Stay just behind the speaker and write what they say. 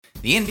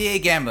The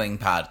NBA Gambling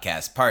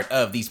Podcast, part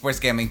of the Sports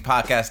Gambling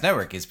Podcast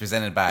Network, is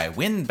presented by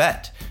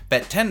WynnBET.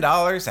 Bet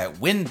 $10 at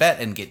WynnBET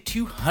and get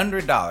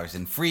 $200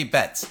 in free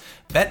bets.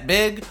 Bet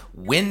big,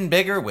 win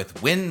bigger with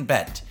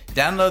WynnBET.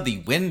 Download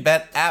the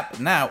WynnBET app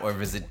now or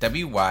visit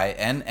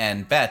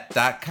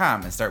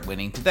wynnbet.com and start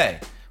winning today.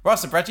 We're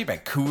also brought to you by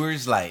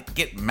Coors Light.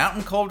 Get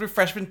mountain cold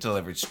refreshment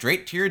delivered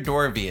straight to your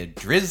door via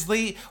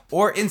Drizzly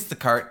or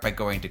Instacart by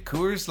going to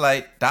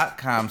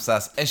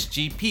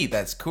CoorsLight.com/SGP.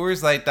 That's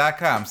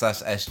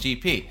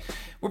CoorsLight.com/SGP.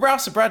 We're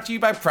also brought to you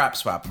by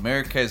PropSwap,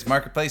 America's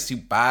marketplace to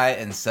buy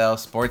and sell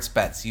sports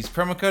bets. Use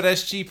promo code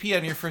SGP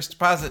on your first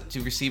deposit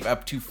to receive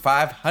up to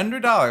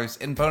 $500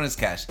 in bonus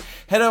cash.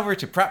 Head over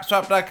to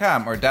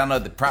PropSwap.com or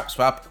download the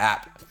PropSwap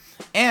app.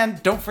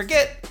 And don't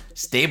forget,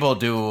 Stable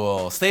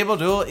Duel. Stable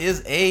Duel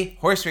is a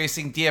horse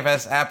racing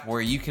DFS app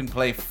where you can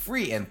play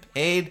free and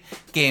paid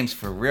games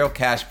for real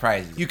cash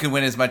prizes. You can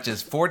win as much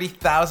as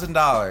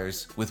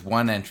 $40,000 with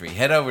one entry.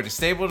 Head over to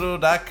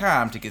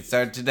StableDuel.com to get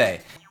started today.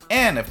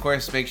 And of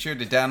course, make sure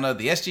to download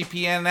the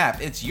SGPN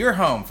app. It's your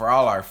home for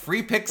all our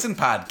free picks and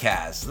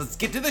podcasts. Let's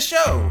get to the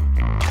show.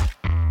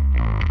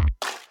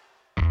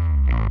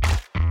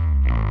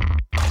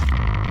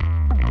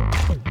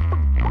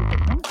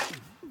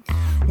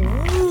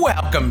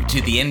 Welcome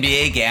to the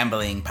NBA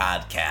Gambling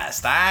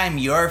Podcast. I'm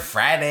your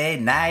Friday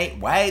Night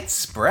White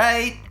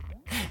Sprite,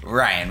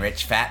 Ryan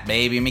Rich Fat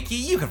Baby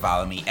McKee. You can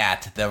follow me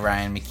at the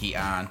Ryan McKee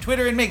on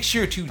Twitter, and make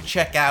sure to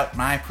check out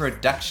my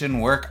production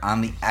work on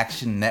the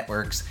Action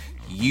Network's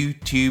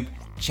YouTube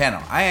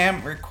channel. I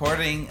am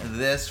recording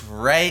this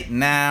right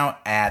now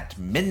at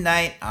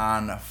midnight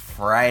on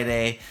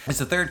Friday. It's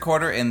the third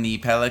quarter in the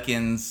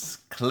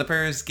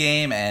Pelicans-Clippers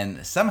game,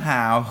 and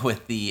somehow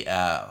with the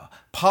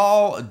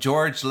Paul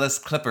George-less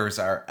Clippers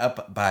are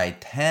up by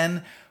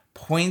 10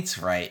 points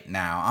right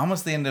now,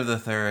 almost the end of the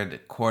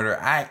third quarter.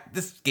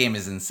 This game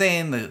is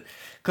insane. The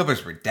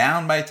Clippers were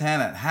down by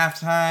 10 at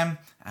halftime.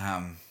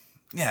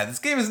 This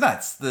game is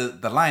nuts.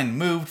 The line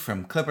moved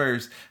from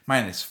Clippers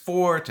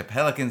 -4 to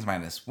Pelicans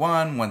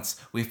 -1 once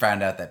we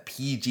found out that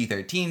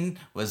PG-13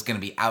 was going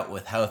to be out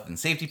with health and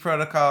safety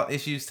protocol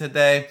issues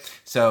today.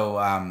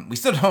 So we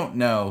still don't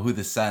know who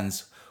the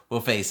Suns will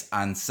face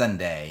on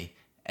Sunday.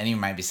 And you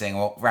might be saying,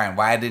 well, Ryan,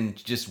 why didn't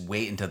you just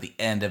wait until the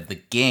end of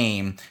the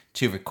game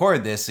to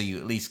record this so you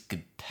at least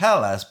could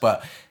tell us?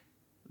 But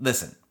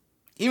listen,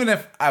 even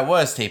if I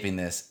was taping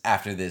this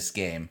after this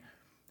game,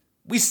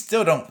 we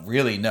still don't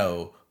really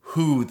know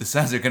who the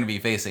Suns are going to be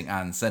facing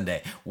on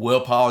Sunday.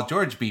 Will Paul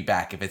George be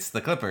back if it's the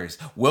Clippers?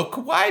 Will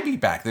Kawhi be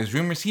back? There's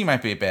rumors he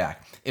might be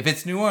back. If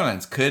it's New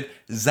Orleans, could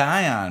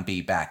Zion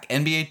be back?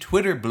 NBA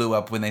Twitter blew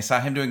up when they saw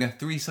him doing a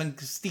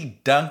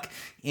 360 dunk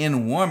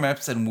in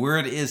warmups, and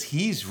word is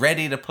he's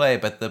ready to play,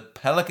 but the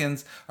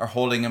Pelicans are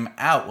holding him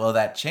out. Will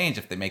that change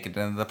if they make it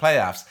into the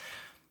playoffs?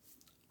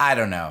 I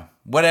don't know.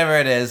 Whatever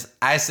it is,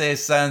 I say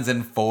Suns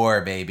in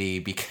 4, baby,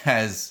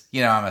 because,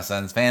 I'm a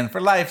Suns fan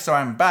for life, so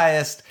I'm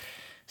biased.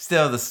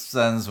 Still, the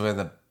Suns were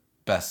the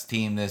best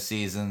team this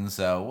season,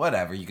 so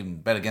whatever. You can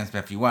bet against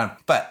me if you want.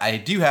 But I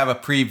do have a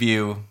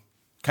preview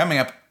coming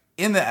up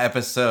in this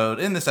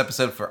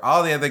episode for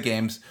all the other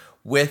games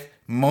with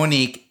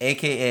Monique,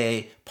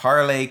 aka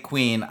Parlay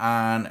Queen,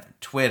 on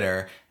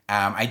Twitter.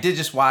 I did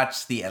just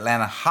watch the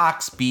Atlanta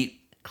Hawks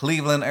beat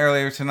Cleveland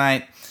earlier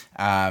tonight,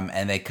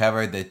 and they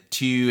covered the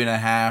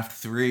 2.5,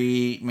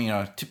 3,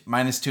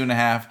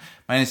 -2.5,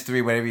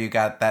 -3, whatever you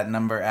got that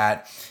number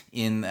at.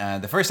 In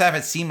the first half,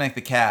 it seemed like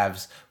the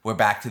Cavs were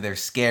back to their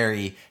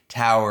scary,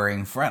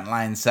 towering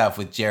frontline self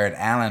with Jared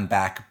Allen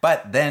back.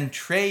 But then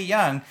Trae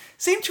Young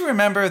seemed to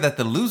remember that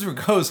the loser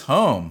goes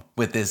home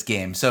with this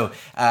game. So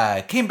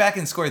came back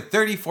and scored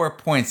 34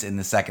 points in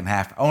the second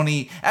half,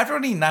 after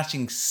only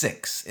notching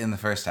 6 in the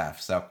first half.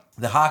 So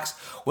the Hawks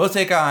will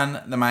take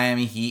on the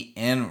Miami Heat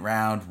in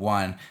round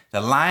 1. The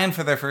line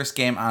for their first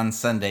game on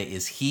Sunday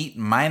is Heat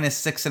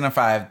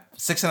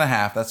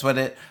 -6.5. That's what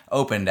it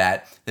opened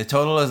at. The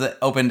total is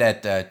opened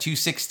at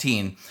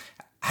 216.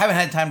 I haven't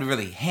had time to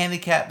really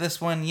handicap this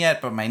one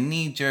yet, but my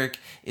knee jerk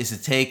is to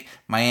take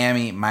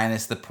Miami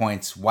minus the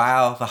points.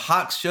 While the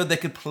Hawks showed they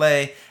could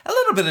play a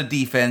little bit of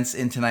defense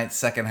in tonight's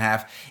second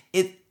half,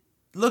 it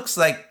looks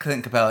like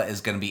Clint Capella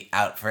is going to be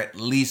out for at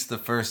least the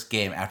first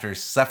game after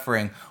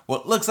suffering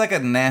what looks like a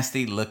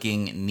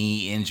nasty-looking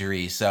knee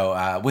injury.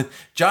 So with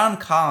John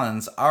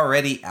Collins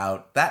already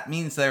out, that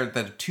means that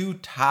the 2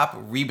 top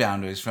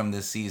rebounders from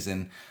this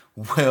season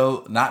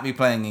will not be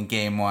playing in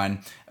Game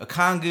 1.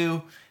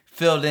 Okongwu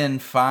filled in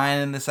fine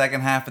in the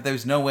second half, but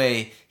there's no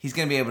way he's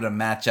going to be able to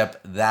match up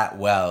that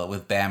well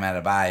with Bam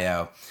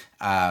Adebayo.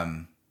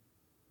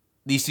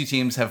 These two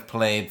teams have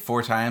played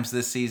 4 times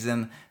this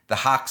season. The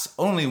Hawks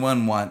only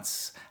won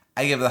once.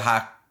 I give the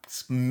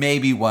Hawks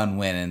maybe 1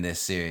 win in this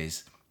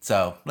series.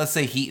 So let's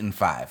say Heat in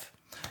 5.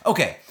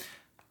 Okay,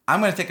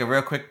 I'm going to take a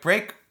real quick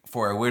break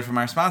for a word from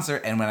our sponsor,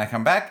 and when I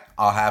come back,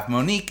 I'll have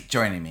Monique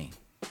joining me.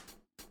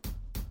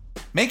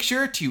 Make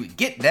sure to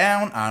get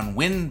down on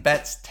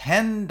WynnBET's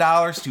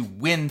 $10 to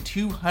win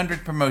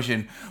 200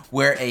 promotion,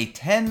 where a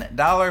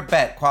 $10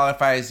 bet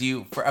qualifies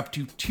you for up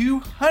to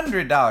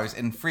 $200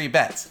 in free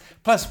bets.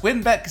 Plus,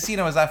 WynnBET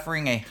Casino is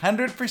offering a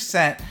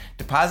 100%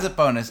 deposit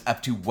bonus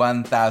up to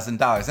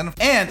 $1,000.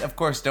 And of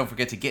course, don't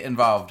forget to get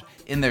involved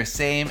in their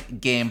same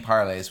game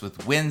parlays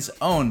with Wynn's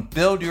own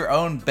Build Your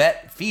Own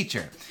Bet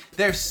feature.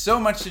 There's so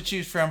much to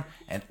choose from,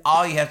 and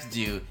all you have to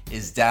do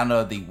is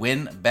download the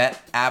WynnBET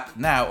app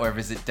now or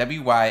visit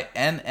wynnbet.com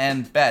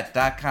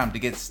to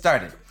get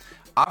started.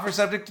 Offer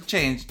subject to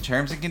change.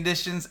 Terms and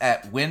conditions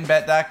at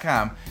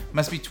wynnbet.com.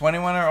 Must be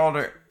 21 or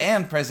older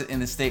and present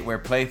in the state where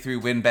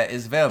playthrough WynnBET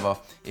is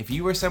available. If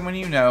you or someone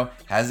you know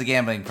has a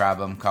gambling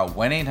problem, call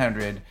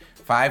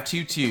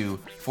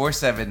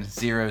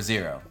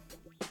 1-800-522-4700.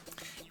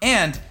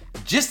 And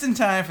just in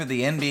time for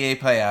the NBA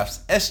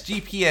playoffs,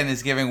 SGPN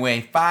is giving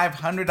away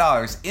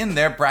 $500 in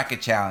their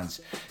bracket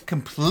challenge.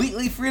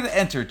 Completely free to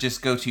enter.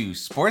 Just go to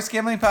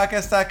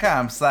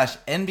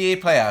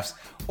sportsgamblingpodcast.com/NBA playoffs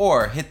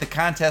or hit the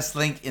contest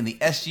link in the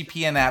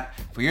SGPN app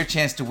for your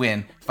chance to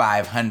win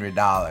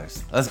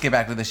 $500. Let's get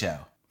back to the show.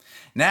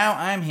 Now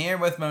I'm here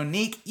with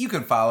Monique. You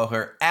can follow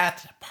her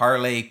at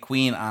Parlay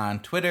Queen on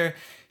Twitter.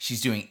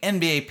 She's doing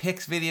NBA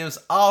picks videos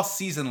all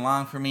season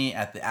long for me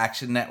at the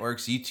Action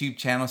Network's YouTube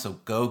channel, so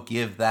go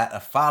give that a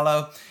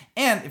follow.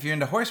 And if you're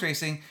into horse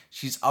racing,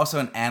 she's also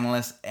an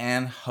analyst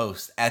and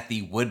host at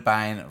the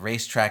Woodbine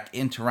Racetrack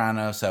in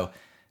Toronto. So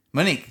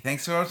Monique,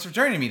 thanks so much for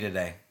joining me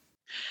today.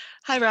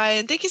 Hi,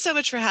 Ryan. Thank you so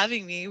much for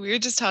having me. We were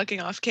just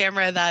talking off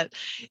camera that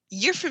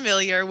you're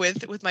familiar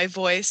with my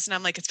voice, and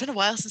I'm like, it's been a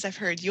while since I've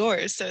heard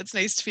yours, so it's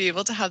nice to be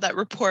able to have that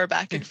rapport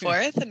back and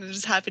forth, and I'm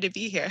just happy to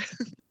be here.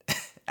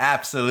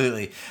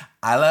 Absolutely.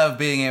 I love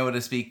being able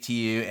to speak to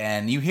you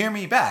and you hear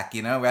me back,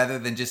 rather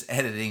than just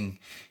editing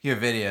your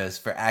videos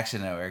for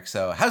Action Network.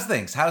 So how's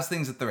things? How's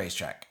things at the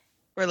racetrack?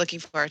 We're looking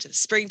forward to the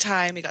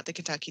springtime. We got the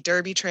Kentucky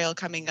Derby Trail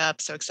coming up.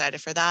 So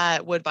excited for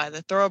that. Woodbine,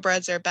 the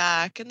Thoroughbreds are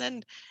back. And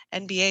then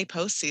NBA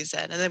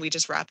postseason. And then we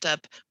just wrapped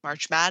up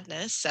March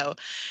Madness. So,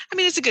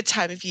 it's a good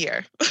time of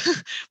year.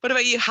 What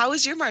about you? How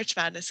was your March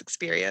Madness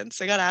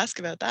experience? I got to ask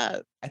about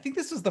that. I think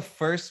this was the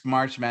first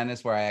March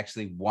Madness where I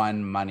actually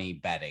won money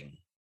betting.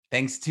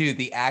 Thanks to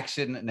the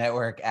Action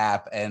Network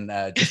app and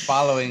just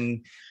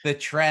following the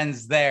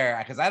trends there,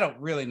 because I don't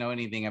really know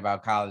anything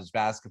about college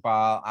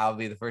basketball. I'll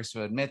be the first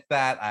to admit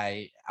that.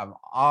 I'm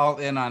all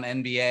in on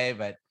NBA,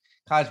 but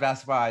college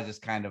basketball, I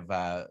just kind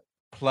of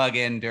plug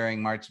in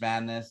during March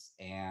Madness.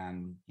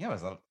 And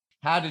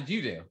how did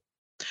you do?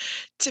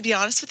 To be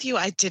honest with you,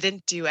 I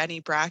didn't do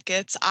any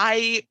brackets.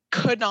 I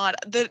could not,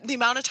 the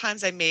amount of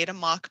times I made a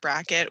mock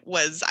bracket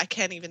was, I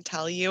can't even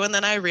tell you. And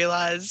then I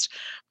realized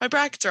my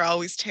brackets are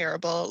always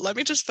terrible. Let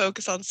me just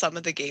focus on some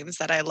of the games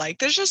that I like.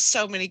 There's just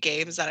so many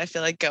games that I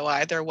feel like go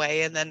either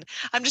way. And then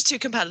I'm just too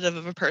competitive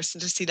of a person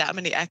to see that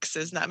many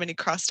X's, not many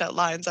crossed out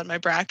lines on my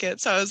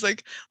bracket. So I was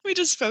like, let me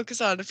just focus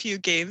on a few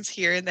games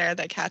here and there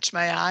that catch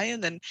my eye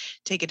and then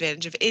take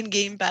advantage of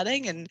in-game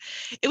betting. And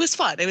it was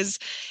fun. It was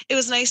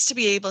nice to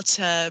be able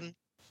to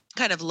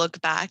kind of look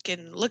back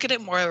and look at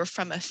it more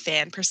from a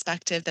fan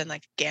perspective than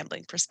like a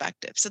gambling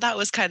perspective. So that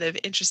was kind of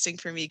interesting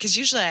for me because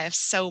usually I have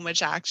so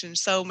much action,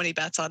 so many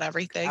bets on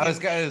everything. I was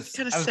going to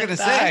say,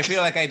 I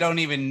feel like I don't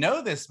even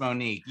know this,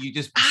 Monique. You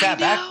just sat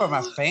back from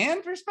a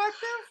fan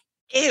perspective?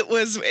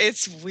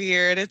 It's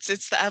weird.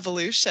 It's the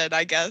evolution,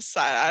 I guess.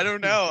 I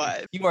don't know.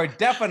 You are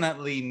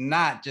definitely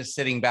not just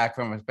sitting back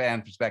from a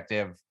fan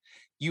perspective.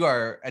 You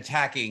are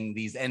attacking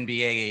these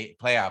NBA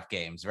playoff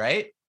games,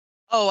 right?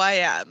 Oh, I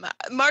am.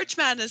 March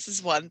Madness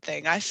is one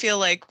thing. I feel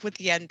like with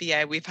the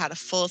NBA, we've had a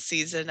full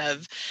season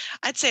of,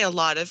 I'd say, a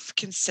lot of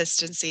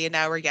consistency, and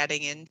now we're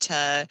getting into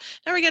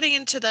the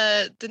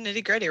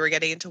nitty gritty. We're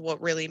getting into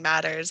what really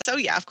matters. So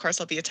yeah, of course,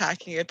 I'll be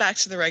attacking it. Back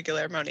to the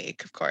regular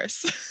Monique, of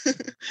course.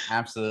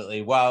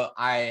 Absolutely. Well,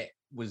 I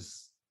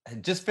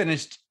had just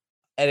finished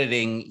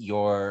editing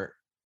your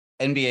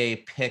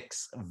NBA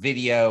picks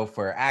video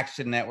for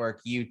Action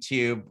Network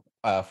YouTube.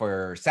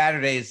 For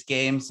Saturday's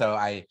game. So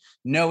I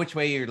know which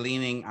way you're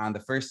leaning on the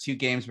first two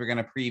games we're going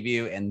to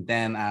preview. And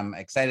then I'm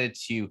excited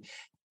to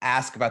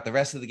ask about the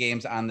rest of the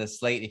games on the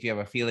slate if you have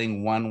a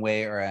feeling one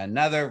way or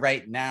another.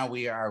 Right now,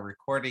 we are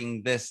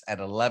recording this at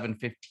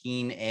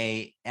 11:15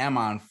 a.m.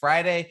 on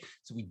Friday.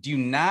 So we do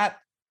not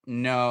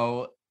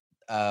know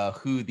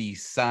who the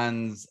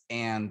Suns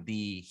and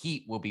the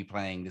Heat will be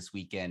playing this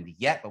weekend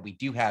yet, but we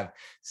do have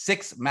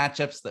 6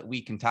 matchups that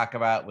we can talk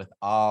about with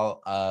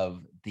all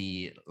of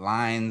the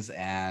lines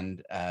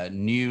and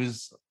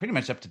news pretty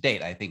much up to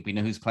date. I think we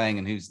know who's playing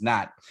and who's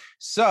not.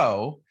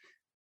 So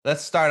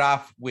let's start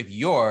off with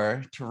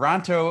your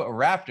Toronto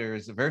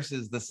Raptors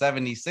versus the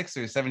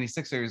 76ers.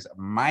 76ers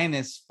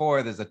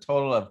 -4. There's a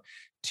total of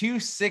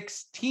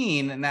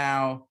 216.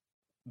 Now,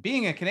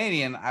 being a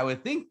Canadian, I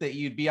would think that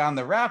you'd be on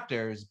the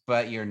Raptors,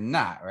 but you're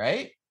not,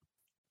 right?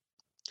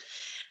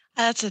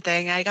 That's the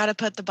thing. I got to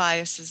put the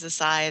biases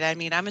aside. I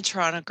mean, I'm a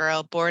Toronto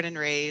girl, born and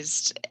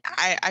raised.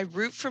 I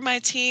root for my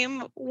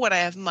team when I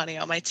have money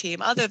on my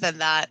team. Other than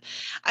that,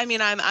 I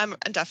mean, I'm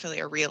definitely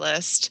a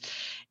realist.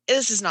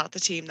 This is not the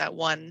team that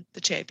won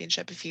the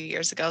championship a few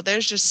years ago.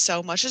 There's just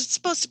so much. It's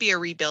supposed to be a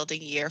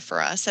rebuilding year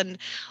for us. And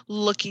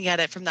looking at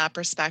it from that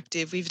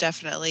perspective, we've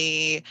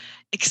definitely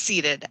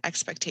exceeded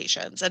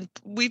expectations. And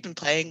we've been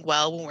playing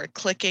well when we're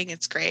clicking.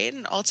 It's great.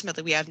 And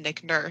ultimately, we have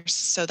Nick Nurse.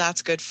 So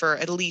that's good for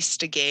at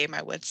least a game,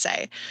 I would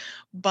say.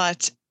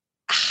 But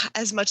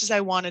as much as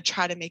I want to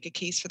try to make a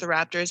case for the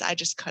Raptors, I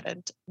just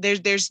couldn't.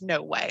 There's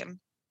no way.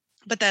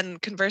 But then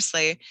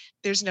conversely,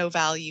 there's no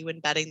value in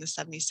betting the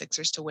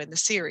 76ers to win the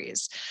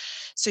series.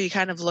 So you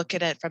kind of look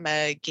at it from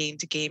a game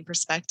to game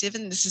perspective.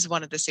 And this is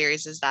one of the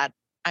series is that,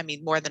 I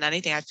mean, more than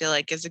anything, I feel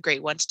like is a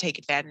great one to take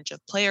advantage of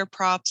player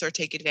props or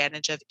take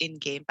advantage of in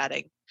game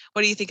betting.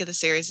 What do you think of the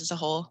series as a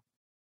whole?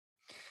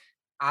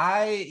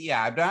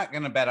 I'm not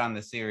gonna bet on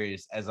the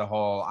series as a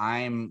whole.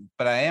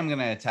 But I am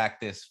gonna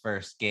attack this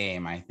first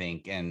game, I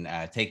think, and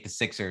take the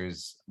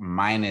Sixers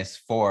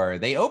 -4.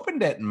 They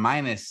opened at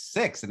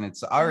 -6, and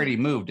it's already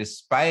Mhm. moved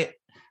despite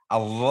a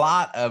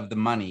lot of the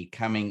money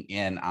coming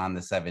in on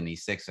the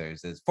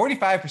 76ers. Is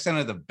 45%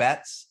 of the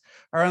bets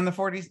are on the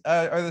 40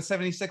 are the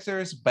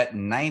 76ers, but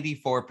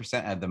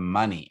 94% of the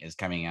money is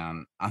coming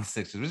on the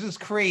Sixers, which is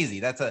crazy.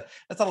 That's a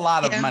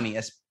lot of Yeah. money,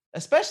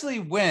 especially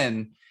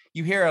when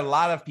you hear a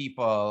lot of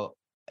people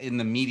in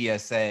the media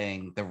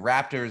saying the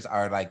Raptors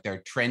are like their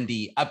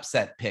trendy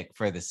upset pick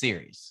for the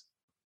series.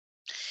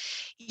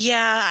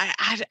 Yeah.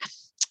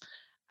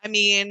 I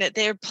mean,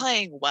 they're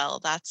playing well.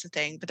 That's the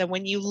thing. But then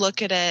when you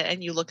look at it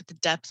and you look at the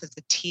depth of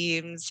the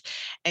teams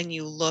and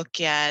you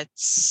look at,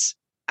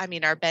 I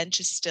mean, our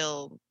bench is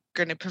still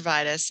going to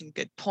provide us some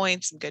good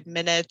points, some good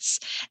minutes.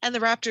 And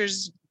the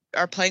Raptors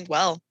are playing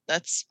well.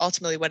 That's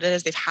ultimately what it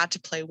is. They've had to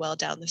play well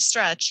down the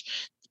stretch.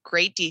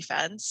 Great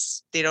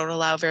defense. They don't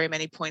allow very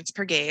many points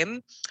per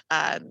game.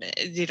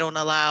 They don't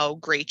allow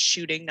great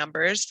shooting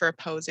numbers for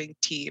opposing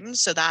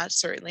teams. So that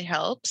certainly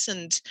helps.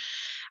 And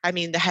I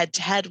mean, the head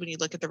to head, when you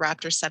look at the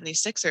Raptors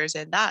 76ers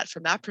and that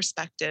from that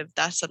perspective,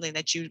 that's something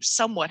that you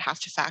somewhat have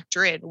to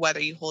factor in,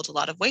 whether you hold a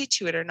lot of weight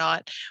to it or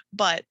not.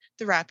 But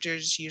the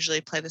Raptors usually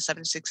play the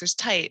 76ers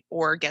tight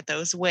or get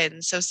those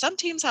wins. So some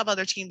teams have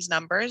other teams'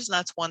 numbers, and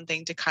that's one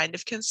thing to kind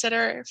of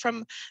consider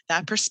from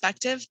that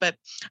perspective. But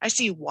I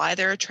see why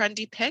they're a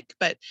trendy pick.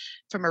 But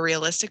from a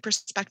realistic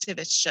perspective,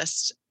 it's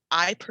just,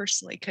 I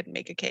personally couldn't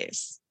make a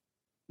case.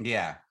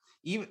 Yeah.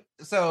 Even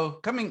so,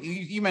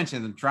 you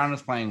mentioned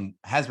that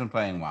has been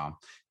playing well.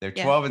 They're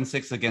Yeah.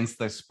 12-6 against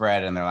the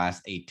spread in their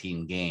last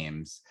 18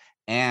 games.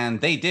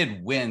 And they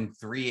did win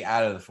 3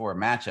 out of the 4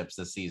 matchups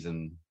this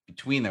season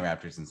between the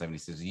Raptors and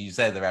 76ers. You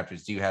said the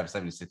Raptors do have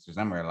 76ers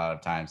number a lot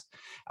of times.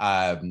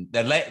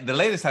 The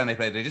latest time they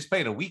played, they just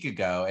played a week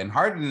ago, and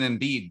Harden and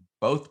Embiid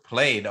both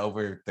played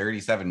over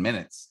 37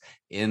 minutes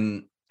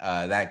in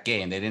that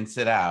game. They didn't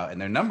sit out,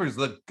 and their numbers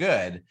look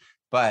good,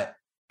 but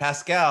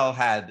Pascal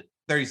had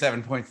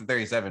 37 points in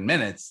 37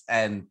 minutes,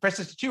 and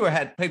Precious Achua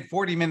had played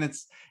 40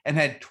 minutes and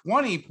had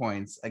 20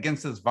 points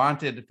against this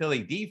vaunted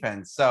Philly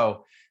defense.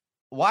 So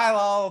while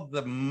all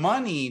the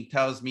money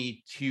tells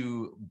me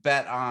to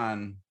bet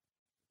on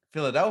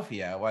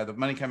Philadelphia, while the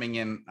money coming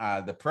in,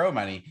 the pro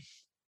money,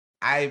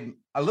 I'm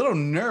a little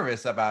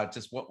nervous about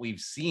just what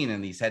we've seen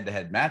in these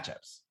head-to-head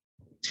matchups.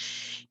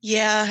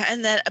 Yeah,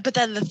 and then but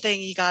then the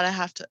thing you gotta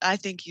have to I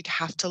think you'd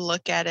have to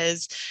look at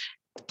is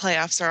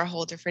playoffs are a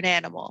whole different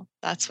animal.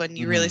 That's when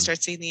you really Mm-hmm.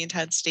 start seeing the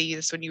intensity.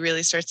 That's when you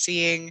really start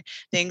seeing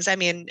things. I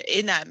mean,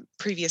 in that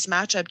previous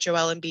matchup,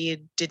 Joel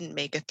Embiid didn't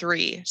make a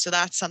three. So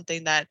that's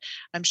something that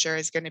I'm sure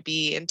is going to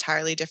be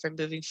entirely different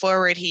moving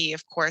forward. He,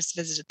 of course,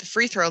 visited the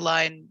free throw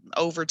line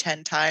over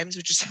 10 times,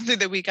 which is something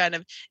that we kind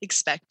of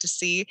expect to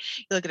see.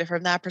 You look at it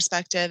from that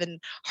perspective. And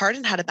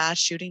Harden had a bad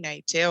shooting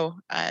night too.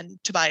 And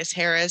Tobias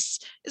Harris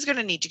is going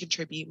to need to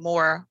contribute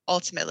more,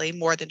 ultimately,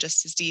 more than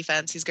just his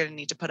defense. He's going to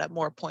need to put up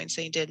more points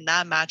than he did in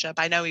that matchup.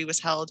 I know he was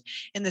held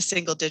in the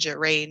single digit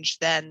range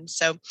then.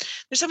 So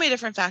there's so many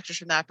different factors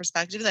from that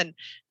perspective. And then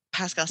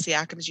Pascal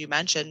Siakam, as you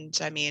mentioned,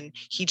 I mean,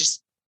 he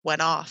just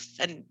went off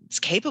and is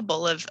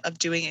capable of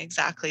doing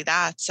exactly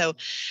that. So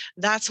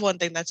that's one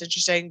thing that's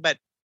interesting. But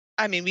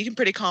I mean, we can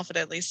pretty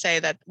confidently say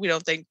that we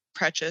don't think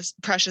Precious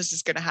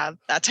is going to have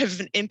that type of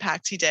an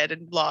impact he did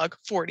and log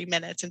 40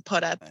 minutes and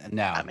put up that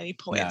No, many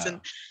points. no.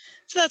 And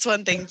so that's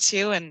one thing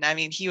too. And I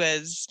mean,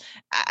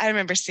 I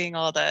remember seeing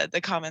all the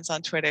comments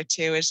on Twitter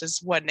too. It's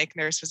just what Nick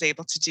Nurse was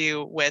able to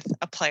do with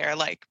a player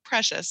like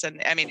Precious.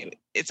 And I mean,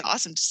 it's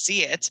awesome to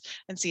see it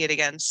and see it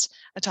against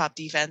a top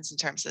defense in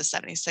terms of the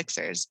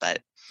 76ers.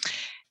 But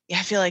yeah,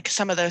 I feel like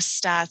some of those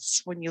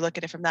stats, when you look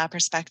at it from that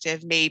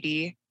perspective,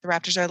 maybe the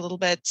Raptors are a little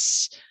bit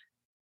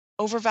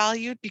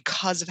overvalued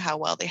because of how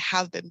well they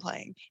have been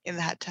playing in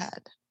the head to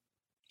head.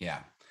 Yeah,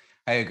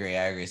 I agree.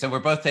 I agree. So we're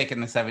both taking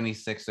the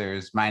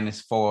 76ers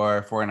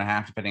 -4,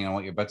 4.5, depending on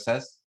what your book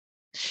says.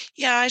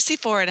 Yeah, I see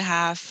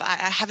 4.5.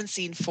 I haven't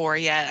seen 4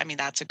 yet. I mean,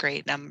 that's a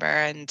great number.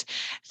 And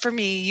for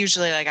me,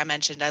 usually, like I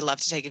mentioned, I love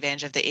to take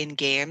advantage of the in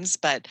games.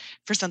 But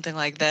for something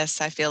like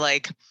this, I feel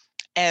like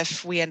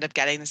if we end up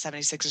getting the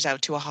 76ers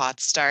out to a hot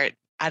start,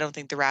 I don't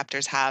think the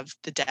Raptors have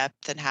the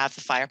depth and have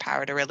the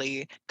firepower to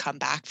really come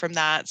back from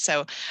that.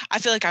 So I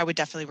feel like I would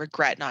definitely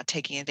regret not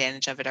taking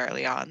advantage of it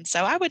early on.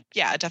 So I would,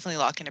 yeah, definitely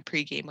lock in a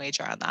pregame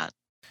wager on that.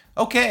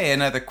 Okay,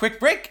 another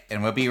quick break,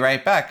 and we'll be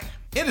right back.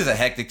 It is a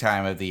hectic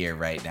time of the year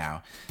right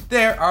now.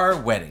 There are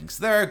weddings,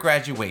 there are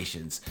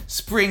graduations,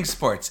 spring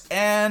sports,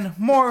 and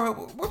more.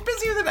 We're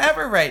busier than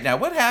ever right now.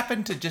 What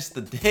happened to just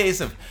the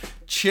days of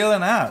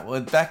chilling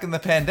out back in the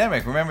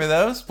pandemic? Remember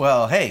those?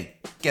 Well, hey,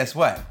 guess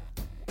what?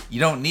 You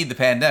don't need the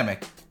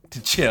pandemic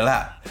to chill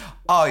out.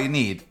 All you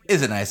need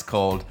is a nice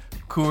cold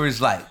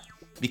Coors Light,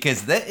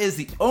 because that is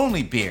the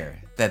only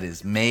beer that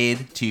is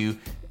made to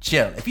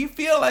chill. If you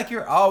feel like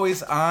you're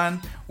always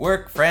on,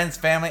 work, friends,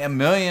 family, a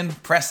million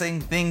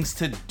pressing things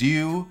to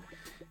do,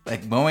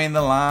 like mowing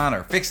the lawn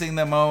or fixing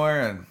the mower,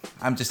 and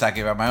I'm just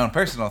talking about my own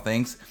personal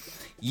things,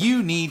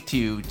 you need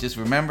to just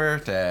remember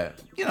to,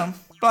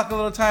 block a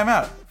little time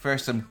out for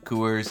some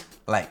Coors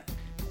Light.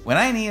 When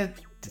I need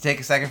to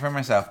take a second for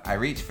myself, I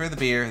reach for the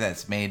beer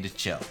that's made to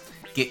chill.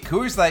 Get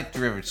Coors Light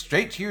delivered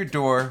straight to your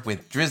door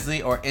with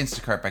Drizzly or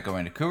Instacart by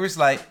going to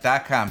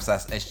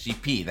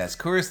CoorsLight.com/SGP. That's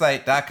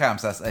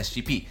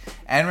CoorsLight.com/SGP.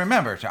 And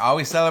remember to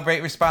always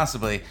celebrate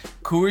responsibly.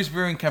 Coors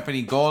Brewing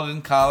Company,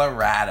 Golden,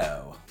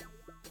 Colorado.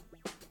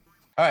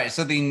 All right,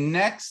 so the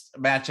next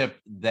matchup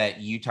that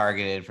you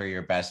targeted for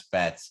your best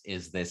bets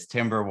is this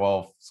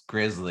Timberwolves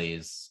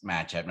Grizzlies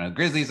matchup. Now,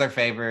 Grizzlies are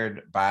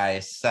favored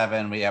by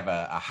 7. We have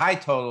a high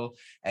total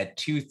at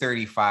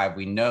 235.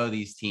 We know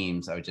these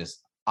teams are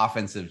just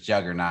offensive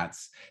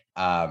juggernauts.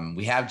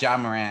 We have Ja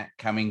Morant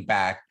coming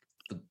back.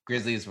 The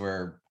Grizzlies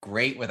were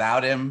great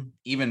without him,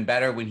 even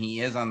better when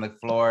he is on the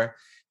floor.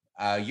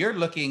 You're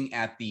looking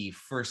at the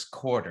first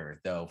quarter,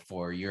 though,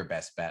 for your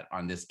best bet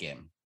on this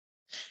game.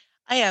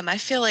 I am. I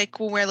feel like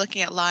when we're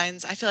looking at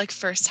lines, I feel like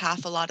first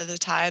half a lot of the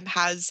time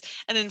has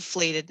an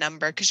inflated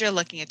number because you're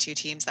looking at two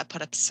teams that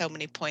put up so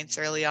many points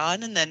early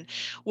on. And then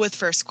with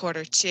first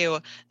quarter too,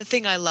 the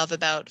thing I love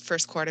about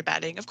first quarter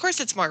betting, of course,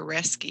 it's more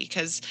risky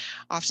because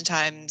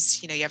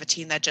oftentimes, you have a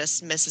team that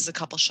just misses a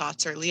couple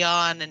shots early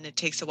on and it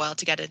takes a while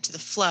to get into the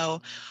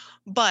flow.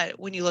 But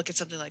when you look at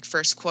something like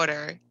first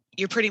quarter,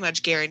 you're pretty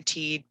much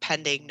guaranteed,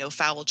 pending no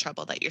foul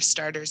trouble, that your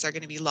starters are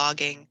going to be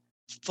logging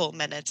full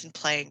minutes and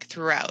playing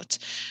throughout.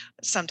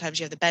 Sometimes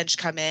you have the bench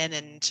come in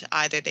and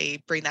either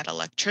they bring that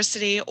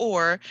electricity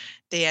or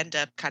they end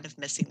up kind of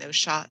missing those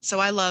shots. So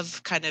I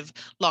love kind of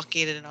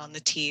locking in on the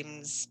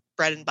team's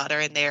bread and butter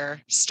in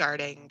their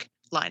starting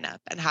lineup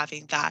and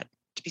having that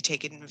to be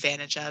taken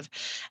advantage of.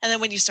 And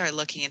then when you start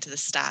looking into the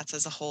stats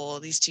as a whole,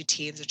 these two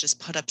teams have just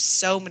put up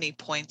so many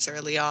points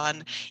early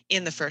on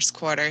in the first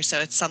quarter. So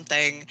it's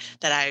something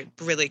that I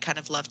really kind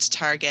of love to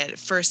target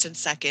first and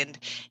second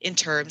in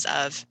terms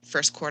of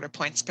first quarter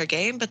points per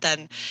game. But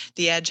then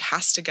the edge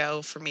has to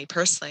go for me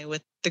personally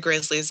with the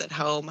Grizzlies at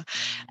home.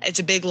 It's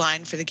a big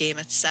line for the game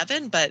at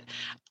 7, but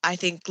I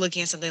think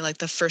looking at something like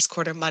the first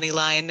quarter money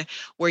line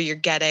where you're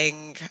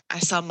getting, I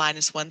saw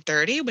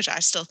 -130, which I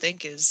still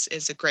think is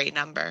a great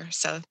number.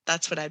 So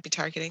that's what I'd be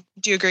targeting.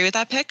 Do you agree with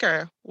that pick,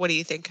 or what do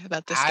you think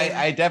about this game?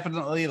 I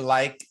definitely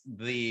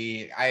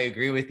I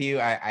agree with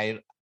you.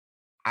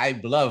 I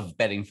love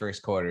betting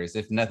first quarters,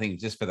 if nothing,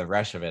 just for the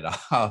rush of it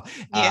all.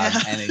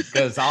 Yeah. And it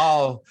goes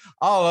all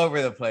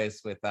over the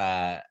place with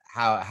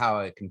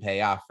how it can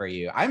pay off for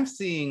you. I'm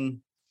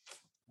seeing,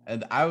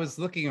 and I was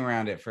looking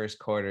around at first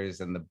quarters,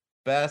 and the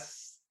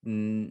best,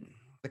 the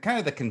kind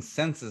of the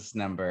consensus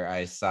number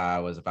I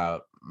saw was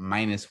about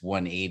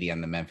 -180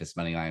 on the Memphis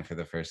money line for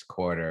the first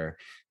quarter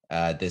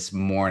this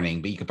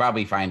morning, but you could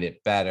probably find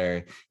it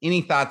better.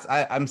 Any thoughts?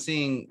 I'm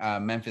seeing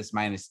Memphis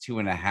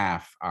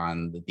 -2.5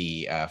 on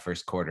the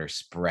first quarter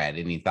spread.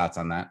 Any thoughts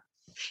on that?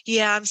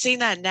 Yeah, I'm seeing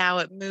that now.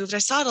 It moved. I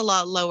saw it a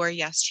lot lower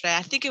yesterday.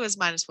 I think it was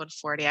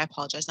 -140. I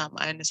apologize, not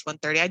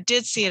 -130. I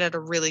did see it at a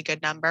really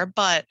good number,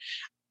 but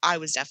I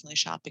was definitely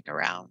shopping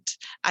around.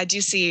 I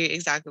do see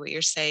exactly what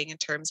you're saying in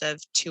terms of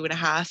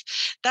 2.5.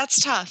 That's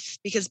tough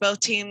because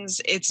both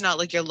teams, it's not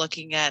like you're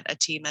looking at a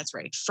team that's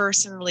ranked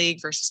first in the league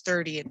versus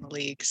 30 in the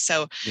league.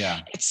 So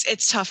Yeah.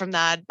 it's tough from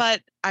that.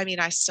 But I mean,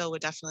 I still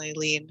would definitely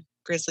lean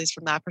Grizzlies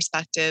from that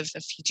perspective.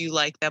 If you do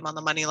like them on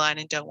the money line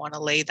and don't want to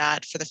lay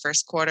that for the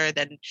first quarter,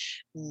 then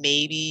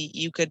maybe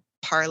you could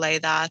parlay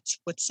that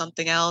with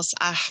something else.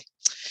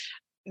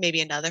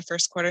 Maybe another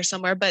first quarter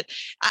somewhere, but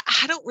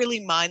I don't really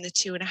mind the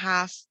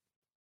 2.5,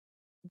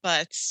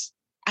 but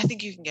I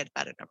think you can get a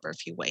better number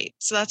if you wait.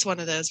 So that's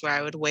one of those where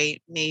I would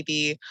wait.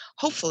 Maybe,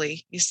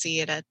 hopefully, you see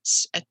it at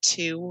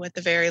 2 at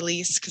the very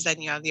least, because then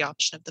you have the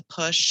option of the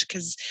push.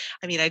 Because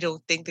I mean, I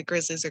don't think the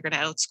Grizzlies are going to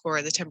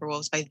outscore the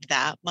Timberwolves by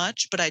that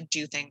much, but I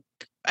do think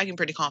I can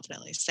pretty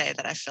confidently say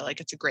that I feel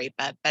like it's a great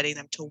bet betting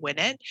them to win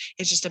it.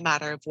 It's just a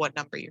matter of what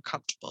number you're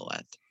comfortable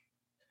with.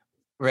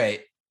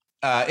 Right.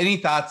 Any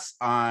thoughts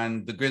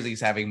on the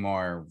Grizzlies having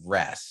more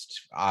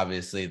rest?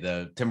 Obviously,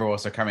 the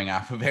Timberwolves are coming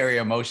off a very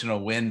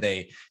emotional win.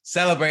 They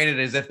celebrated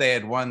as if they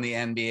had won the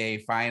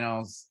NBA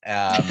Finals.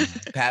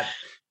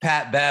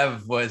 Pat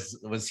Bev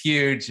was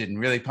huge and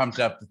really pumped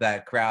up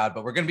that crowd.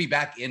 But we're going to be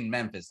back in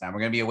Memphis now. We're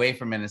going to be away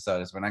from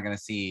Minnesota, so we're not going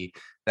to see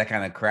that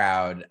kind of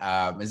crowd.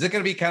 Is it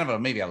going to be kind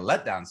of maybe a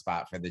letdown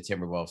spot for the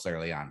Timberwolves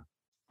early on?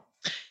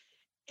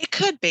 It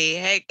could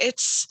be.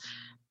 It's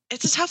a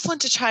tough one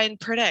to try and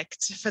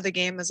predict for the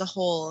game as a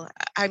whole.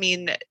 I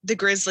mean, the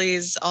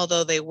Grizzlies,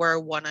 although they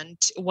were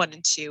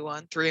 1-2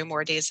 on 3 or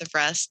more days of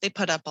rest, they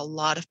put up a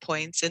lot of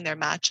points in their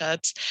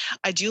matchups.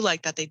 I do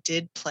like that they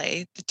did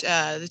play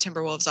the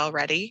Timberwolves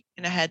already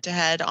in a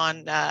head-to-head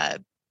on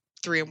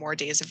 3 or more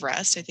days of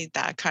rest. I think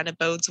that kind of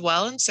bodes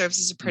well and serves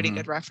as a pretty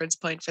good reference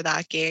point for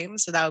that game.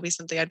 So that would be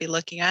something I'd be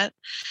looking at.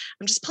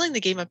 I'm just pulling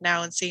the game up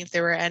now and seeing if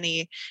there were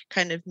any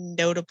kind of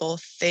notable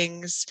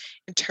things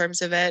in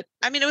terms of it.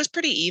 I mean, it was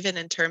pretty even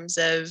in terms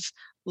of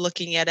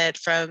looking at it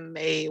from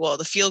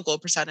the field goal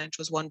percentage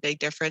was one big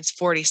difference,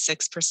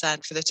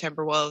 46% for the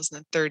Timberwolves and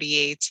then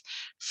 38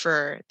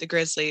 for the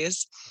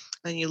Grizzlies.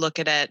 Then you look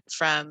at it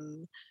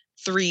from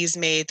threes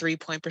made,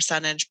 3-point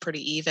percentage,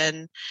 pretty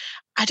even.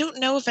 I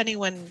don't know if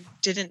anyone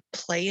didn't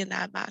play in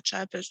that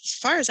matchup. As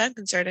far as I'm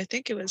concerned, I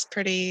think it was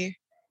pretty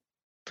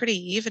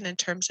even in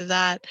terms of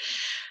that.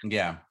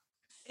 Yeah.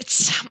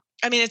 It's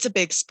a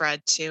big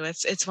spread too.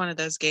 It's one of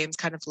those games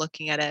kind of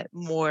looking at it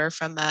more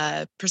from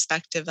a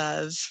perspective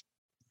of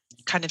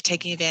kind of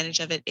taking advantage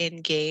of it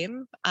in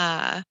game.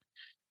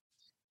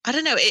 I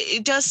don't know.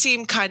 It does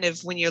seem kind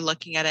of when you're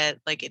looking at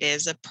it like it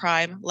is a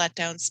prime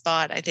letdown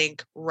spot. I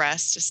think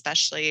rest,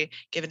 especially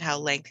given how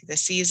lengthy the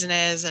season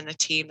is and a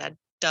team that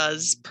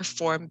does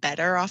perform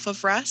better off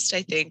of rest,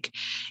 I think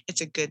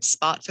it's a good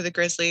spot for the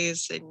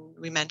Grizzlies. And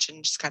we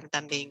mentioned just kind of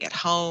them being at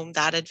home,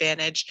 that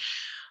advantage.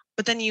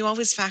 But then you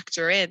always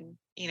factor in,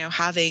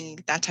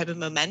 having that type of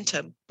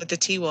momentum with the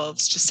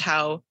T-Wolves, just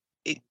how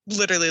it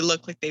literally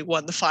looked like they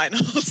won the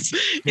finals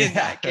in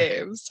that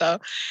game. So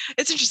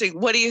it's interesting.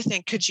 What do you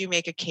think? Could you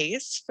make a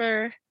case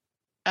for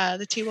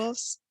the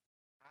T-Wolves?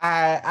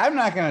 I'm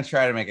not going to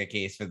try to make a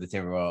case for the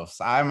Timberwolves.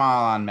 I'm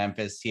all on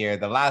Memphis here.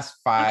 The last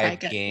five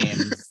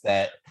games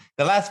that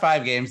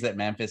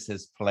Memphis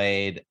has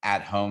played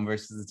at home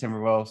versus the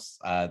Timberwolves,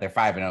 they're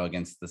 5-0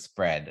 against the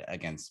spread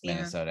against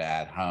Minnesota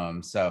at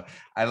home. So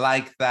I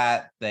like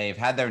that they've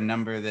had their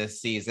number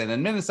this season.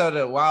 And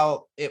Minnesota,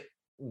 while that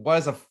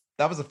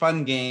was a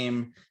fun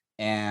game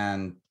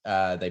and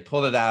they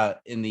pulled it out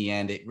in the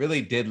end, it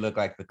really did look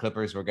like the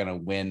Clippers were going to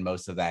win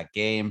most of that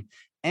game.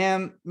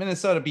 And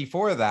Minnesota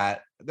before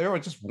that, they were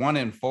just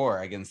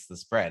 1-4 against the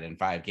spread in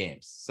 5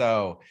 games.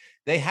 So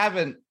they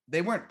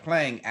weren't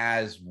playing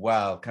as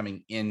well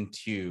coming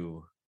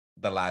into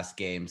the last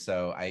game.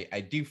 So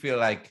I do feel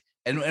like,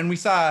 and we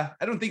saw,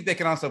 I don't think they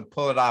can also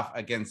pull it off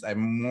against a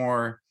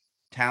more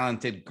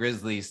talented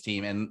Grizzlies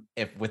team. And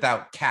if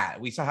without Cat,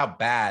 we saw how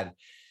bad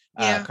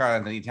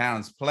Karl-Anthony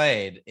Towns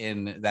played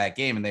in that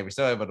game, and they were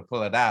so able to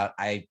pull it out.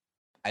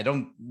 I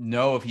don't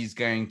know if he's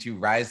going to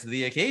rise to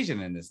the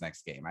occasion in this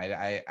next game.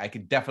 I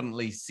could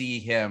definitely see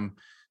him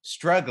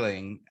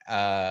struggling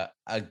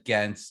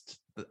against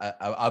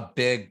a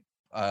big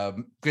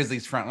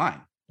Grizzlies front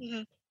line.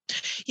 Mm-hmm.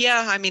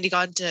 Yeah, I mean, he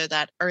got into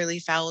that early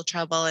foul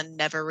trouble and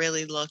never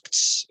really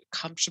looked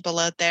comfortable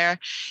out there.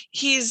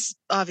 He's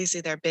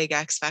obviously their big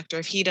X factor.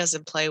 If he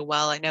doesn't play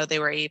well, I know they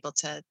were able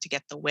to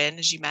get the win,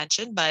 as you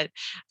mentioned, but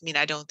I mean,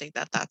 I don't think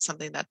that that's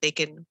something that they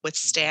can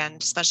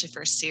withstand, especially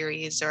for a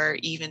series or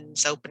even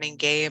this opening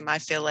game. I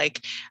feel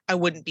like I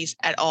wouldn't be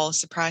at all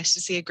surprised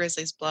to see a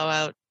Grizzlies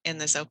blowout in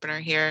this opener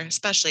here,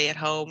 especially at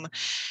home.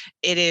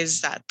 It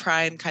is that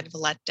prime kind of a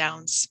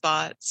letdown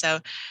spot. So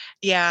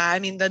yeah, I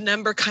mean, the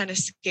number kind of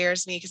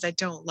scares me because I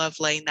don't love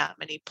laying that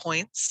many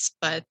points,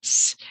 but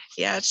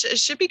yeah, it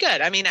should be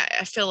good. I mean,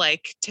 I feel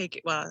like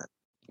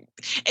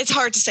it's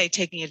hard to say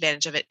taking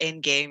advantage of it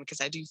in game because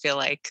I do feel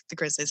like the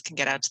Grizzlies can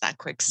get out to that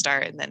quick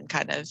start and then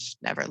kind of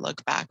never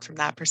look back from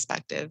that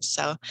perspective.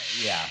 So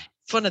yeah,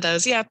 it's one of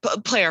those. Yeah,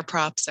 player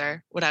props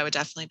are what I would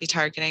definitely be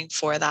targeting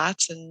for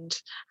that. And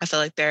I feel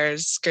like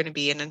there's going to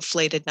be an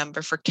inflated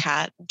number for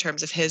Cat in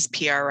terms of his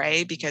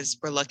PRA because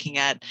we're looking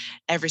at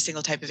every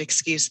single type of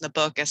excuse in the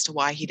book as to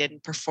why he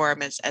didn't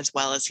perform as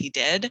well as he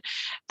did.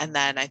 And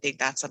then I think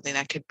that's something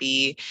that could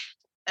be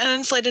an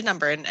inflated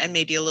number and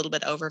maybe a little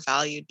bit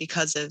overvalued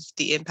because of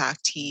the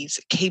impact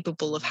he's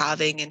capable of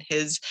having in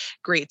his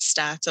great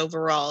stats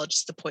overall,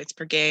 just the points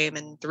per game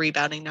and the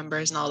rebounding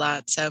numbers and all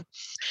that. So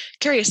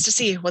curious to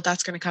see what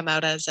that's going to come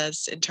out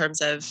as in terms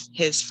of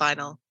his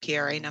final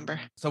PRA number.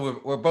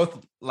 So we're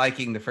both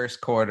liking the first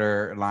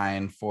quarter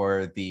line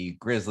for the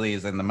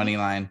Grizzlies and the money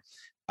line.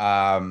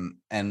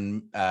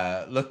 And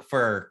look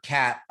for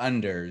Cat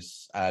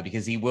unders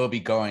because he will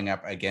be going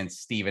up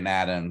against Steven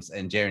Adams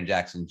and Jaren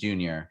Jackson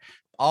Jr.,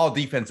 all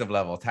defensive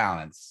level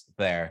talents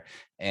there.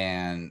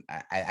 And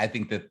I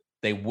think that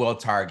they will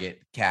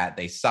target Cat.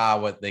 They saw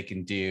what they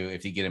can do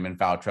if you get him in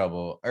foul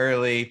trouble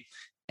early.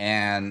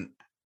 And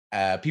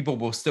people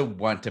will still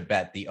want to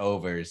bet the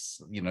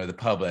overs, the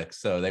public,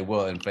 so they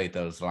will inflate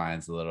those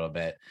lines a little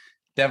bit.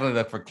 Definitely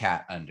look for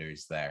cat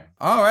unders there.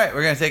 All right,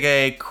 we're going to take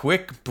a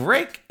quick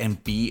break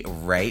and be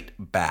right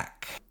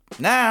back.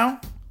 Now,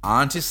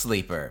 on to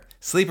Sleeper.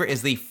 Sleeper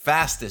is the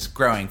fastest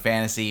growing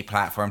fantasy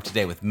platform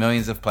today with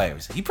millions of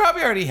players. You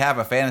probably already have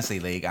a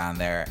fantasy league on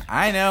there.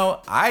 I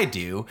know I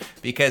do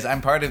because I'm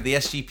part of the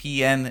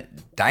SGPN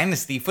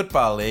Dynasty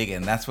Football League,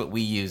 and that's what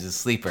we use as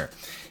Sleeper.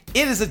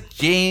 It is a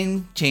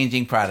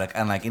game-changing product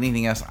unlike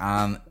anything else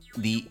on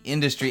the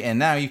industry, and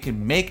now you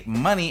can make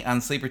money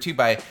on Sleeper too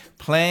by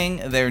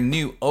playing their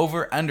new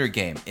over-under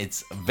game.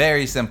 It's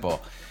very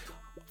simple.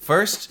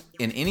 First,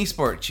 in any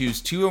sport,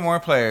 choose 2 or more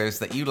players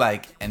that you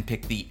like and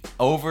pick the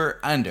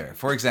over-under.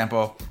 For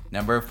example,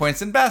 number of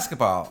points in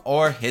basketball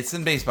or hits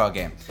in baseball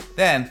game.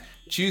 Then,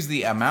 choose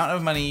the amount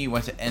of money you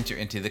want to enter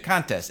into the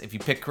contest. If you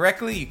pick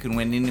correctly, you can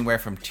win anywhere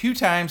from 2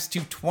 times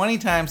to 20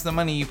 times the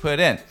money you put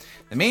in.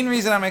 The main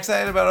reason I'm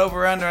excited about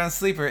Over Under on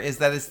Sleeper is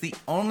that it's the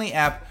only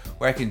app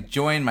where I can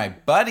join my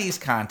buddies'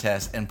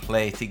 contest and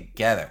play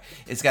together.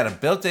 It's got a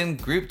built-in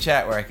group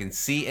chat where I can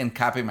see and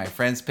copy my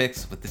friends'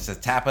 picks with just a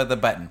tap of the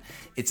button.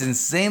 It's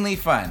insanely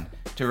fun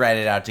to write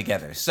it out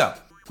together. So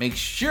make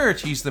sure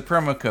to use the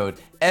promo code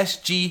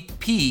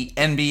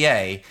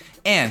SGPNBA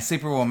and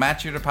Sleeper will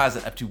match your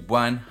deposit up to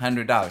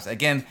 $100.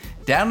 Again,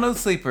 download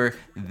Sleeper,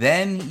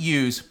 then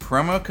use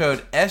promo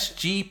code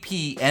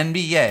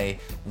SGPNBA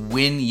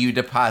when you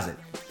deposit.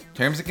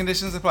 Terms and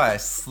conditions apply.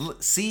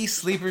 See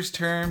Sleeper's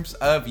terms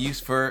of use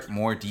for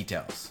more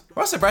details.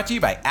 We're also brought to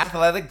you by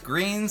Athletic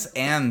Greens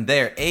and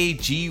their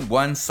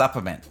AG1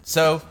 supplement.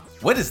 So,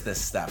 what is this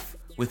stuff?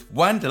 With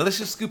one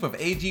delicious scoop of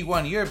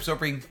AG1, you're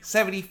absorbing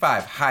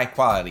 75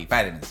 high-quality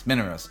vitamins,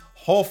 minerals,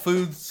 whole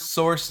foods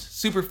sourced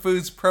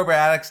superfoods,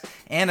 probiotics,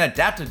 and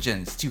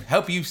adaptogens to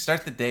help you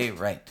start the day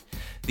right.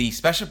 The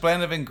special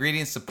blend of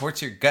ingredients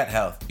supports your gut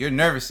health, your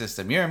nervous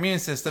system, your immune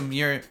system,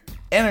 your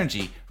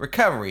energy,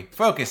 recovery,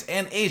 focus,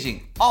 and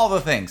aging, all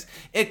the things.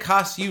 It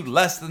costs you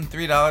less than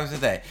 $3 a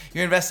day.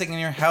 You're investing in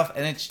your health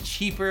and it's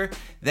cheaper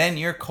than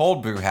your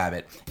cold brew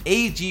habit.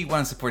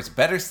 AG1 supports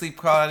better sleep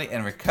quality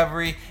and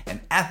recovery,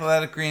 and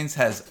Athletic Greens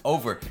has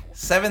over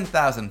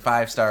 7,000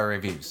 5-star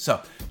reviews.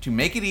 So, to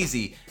make it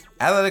easy,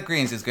 Athletic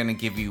Greens is going to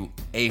give you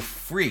a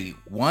free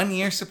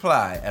 1-year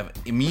supply of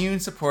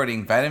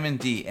immune-supporting vitamin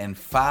D and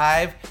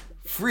 5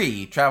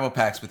 free travel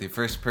packs with your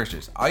first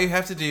purchase. All you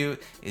have to do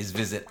is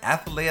visit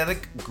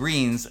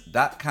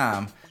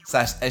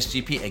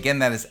athleticgreens.com/SGP. Again,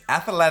 that is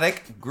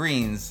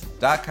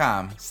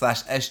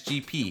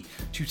athleticgreens.com/SGP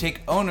to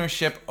take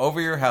ownership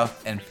over your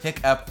health and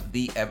pick up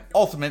the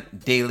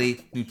ultimate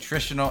daily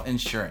nutritional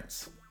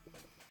insurance.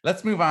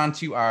 Let's move on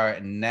to our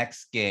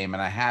next game,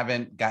 and I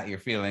haven't got your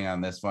feeling on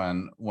this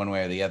one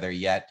way or the other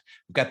yet.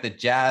 We've got the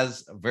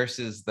Jazz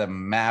versus the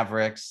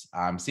Mavericks.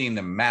 I'm seeing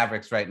the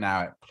Mavericks right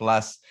now at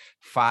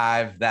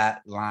 +5.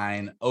 That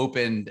line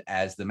opened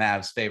as the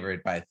Mavs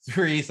favored by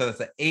 3, so that's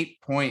an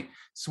 8-point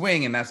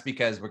swing, and that's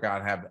because we're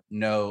going to have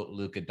no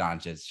Luka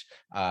Doncic.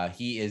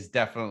 He is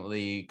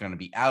definitely going to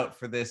be out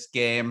for this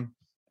game.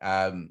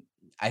 I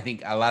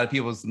think a lot of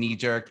people's knee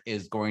jerk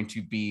is going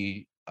to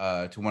be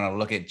to want to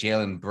look at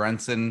Jalen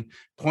Brunson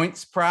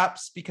points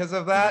props because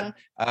of that.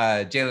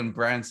 Jalen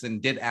Brunson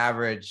did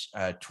average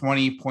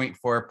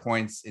 20.4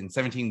 points in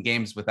 17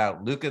 games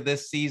without Luka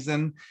this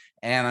season.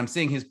 And I'm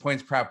seeing his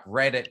points prop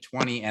right at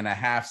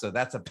 20.5. So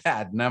that's a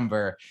bad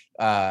number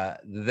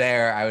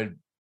there. I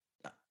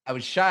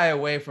would shy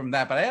away from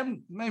that, but I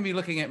am maybe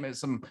looking at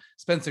some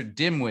Spencer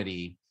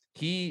Dinwiddie.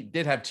 He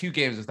did have 2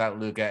 games without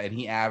Luka, and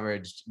he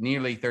averaged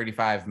nearly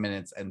 35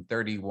 minutes and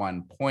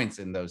 31 points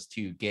in those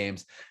 2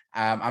 games.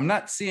 I'm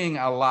not seeing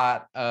a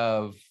lot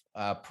of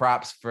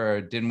props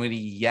for Dinwiddie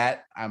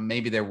yet.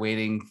 Maybe they're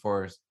waiting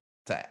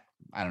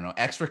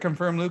extra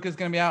confirm Luka is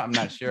going to be out. I'm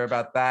not sure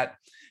about that.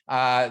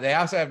 They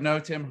also have no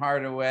Tim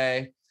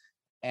Hardaway,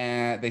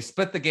 and they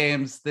split the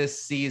games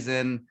this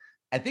season.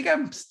 I think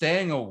I'm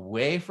staying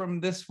away from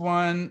this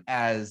one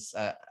as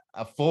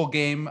a full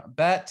game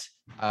bet,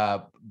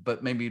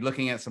 but maybe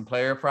looking at some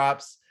player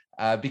props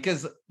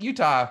because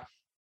Utah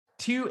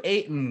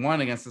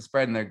 2-8-1 against the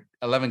spread in their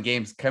 11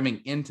 games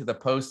coming into the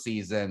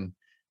postseason.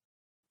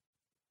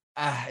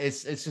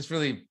 It's just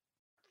really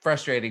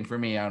frustrating for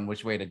me on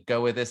which way to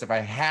go with this. If I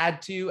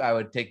had to, I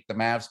would take the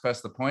Mavs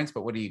plus the points,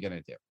 but what are you going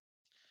to do?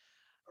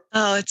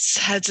 Oh, it's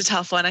a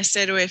tough one. I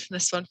stayed away from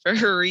this one for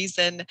a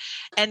reason.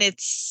 And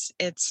it's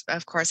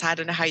of course, I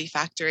don't know how you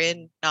factor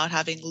in not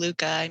having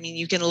Luka. I mean,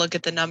 you can look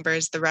at the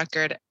numbers, the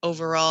record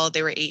overall,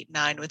 they were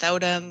 8-9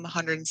 without him,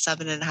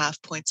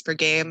 107.5 points per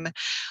game.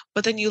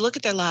 But then you look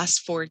at their last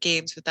 4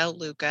 games without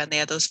Luka, and they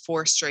had those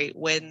 4 straight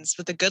wins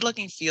with a good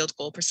looking field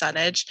goal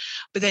percentage.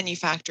 But then you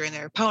factor in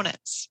their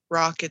opponents,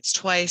 Rockets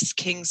twice,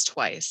 Kings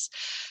twice.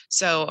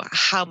 So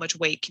how much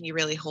weight can you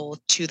really hold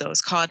to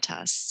those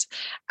contests?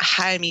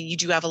 I mean, you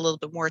do have a little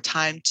bit more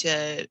time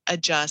to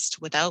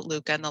adjust without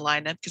Luka in the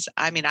lineup. Because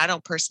I mean, I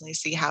don't personally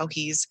see how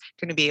he's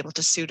going to be able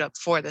to suit up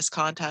for this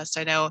contest.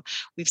 I know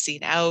we've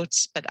seen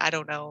outs, but I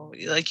don't know.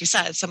 Like you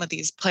said, some of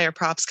these player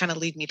props kind of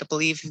lead me to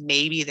believe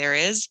maybe there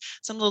is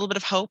some little bit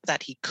of hope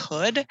that he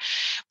could.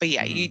 But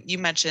yeah, you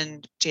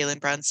mentioned Jalen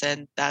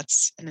Brunson.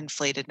 That's an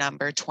inflated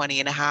number, 20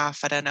 and a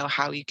half. I don't know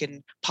how you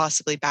can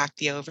possibly back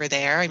the over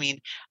there. I mean,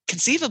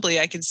 conceivably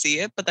I can see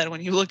it, but then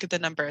when you look at the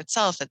number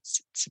itself,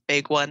 it's a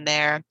big one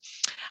there.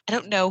 I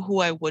don't know who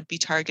I would be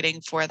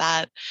targeting for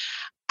that.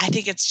 I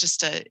think it's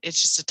just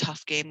a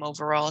tough game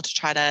overall to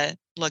try to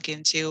look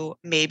into.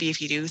 Maybe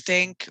if you do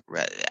think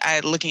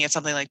looking at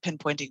something like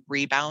pinpointing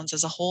rebounds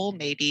as a whole,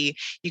 maybe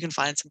you can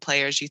find some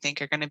players you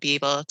think are going to be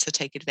able to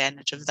take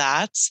advantage of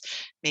that.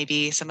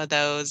 Maybe some of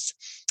those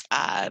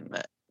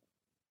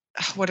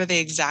what are they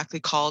exactly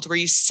called? Where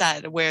you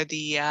said where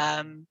the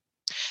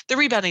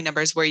rebounding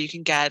numbers where you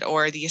can get,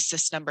 or the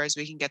assist numbers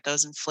where you can get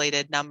those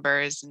inflated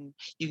numbers and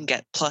you can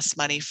get plus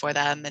money for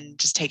them and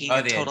just taking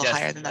a The total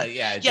higher than that.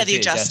 yeah, Yeah, just the the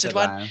adjusted adjusted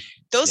one. lines.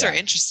 Those are Yeah.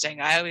 interesting.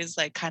 I always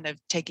like kind of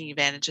taking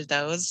advantage of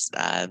those.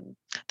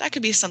 That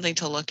could be something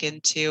to look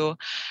into.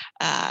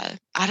 I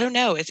don't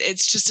know.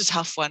 It's just a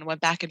tough one. Went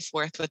back and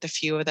forth with a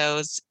few of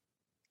those.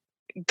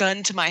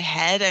 Gun to my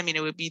head, I mean,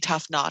 it would be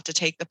tough not to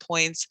take the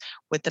points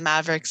with the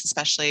Mavericks,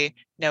 especially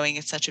knowing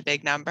it's such a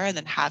big number and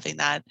then having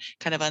that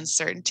kind of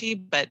uncertainty.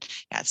 But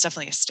yeah, it's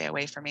definitely a stay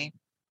away for me.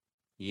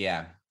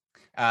 Yeah.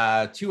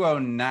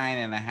 209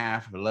 and a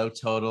half low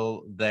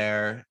total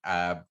there.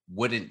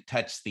 Wouldn't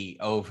touch the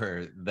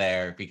over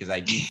there because I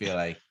do feel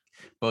like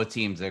both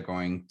teams are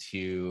going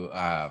to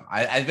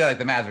I feel like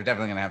the Mavs are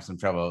definitely going to have some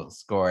trouble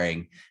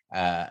scoring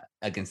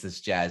against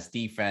this Jazz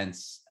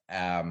defense.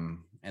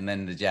 And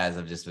then the Jazz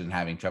have just been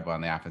having trouble on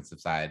the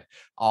offensive side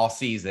all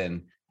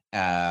season.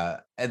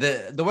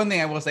 The one thing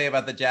I will say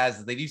about the Jazz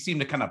is they do seem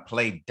to kind of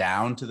play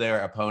down to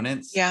their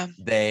opponents. Yeah.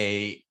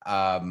 They,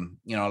 a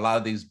lot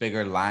of these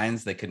bigger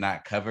lines they could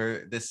not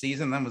cover this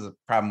season. That was a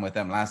problem with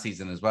them last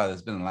season as well.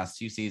 There's been the last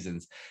 2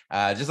 seasons.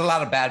 Just a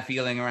lot of bad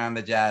feeling around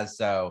the Jazz.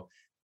 So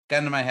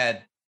gun to my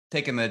head,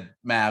 taking the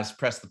Mavs,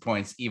 press the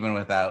points even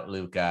without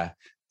Luka.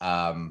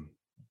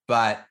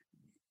 But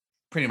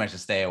pretty much a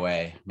stay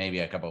away, maybe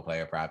a couple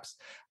player props.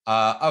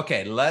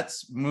 Okay,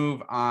 let's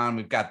move on.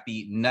 We've got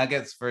the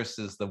Nuggets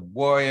versus the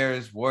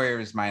Warriors.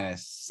 Warriors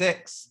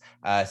 -6,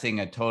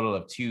 seeing a total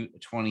of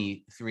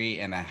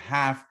 223 and a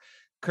half.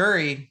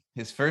 Curry,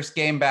 his first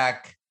game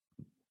back,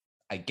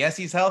 I guess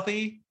he's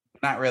healthy.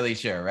 Not really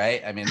sure,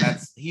 right? I mean,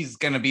 he's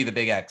going to be the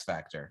big X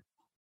factor.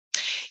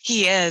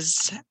 He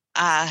is.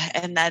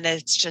 And then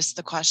it's just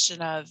the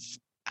question of,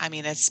 I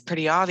mean, it's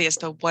pretty obvious,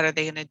 but what are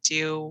they going to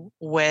do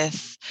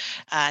with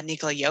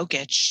Nikola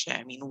Jokic?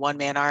 I mean,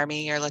 one-man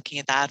army, you're looking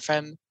at that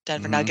from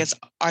Denver Nuggets.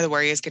 Are the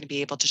Warriors going to be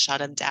able to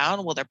shut him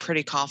down? Well, they're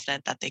pretty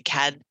confident that they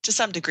can, to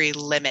some degree,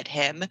 limit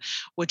him,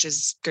 which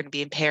is going to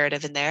be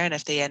imperative in there. And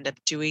if they end up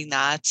doing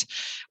that,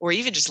 or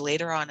even just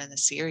later on in the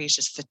series,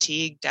 just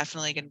fatigue,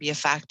 definitely going to be a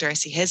factor. I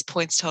see his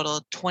points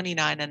total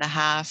 29 and a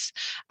half.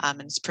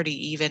 And it's pretty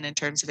even in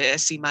terms of it. I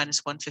see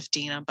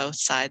 -115 on both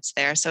sides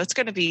there. So it's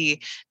going to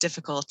be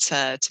difficult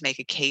to make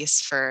a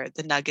case for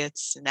the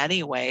Nuggets in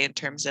any way in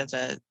terms of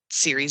a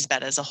series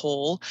bet as a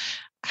whole.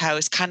 I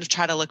was kind of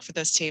trying to look for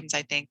those teams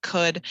I think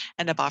could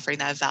end up offering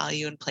that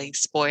value and playing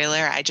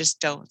spoiler. I just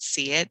don't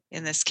see it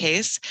in this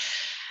case.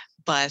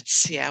 But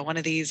yeah, one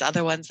of these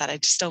other ones that I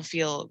just don't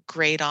feel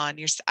great on.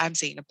 I'm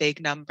seeing a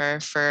big number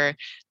for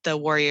the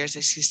Warriors.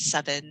 I see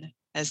 7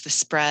 as the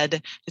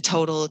spread, the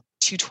total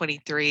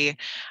 223.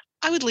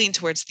 I would lean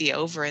towards the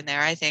over in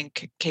there. I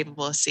think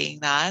capable of seeing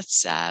that.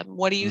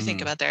 What do you think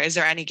about there? Is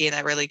there any game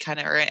that really kind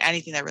of, or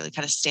anything that really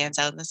kind of stands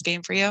out in this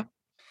game for you?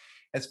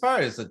 As far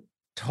as the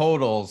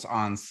totals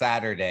on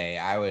Saturday,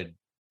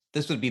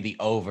 this would be the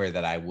over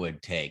that I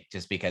would take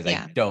just because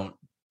I don't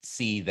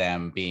see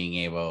them being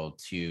able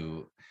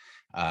to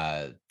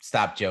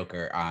stop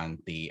Joker on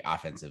the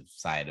offensive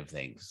side of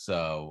things.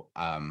 So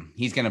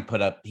he's going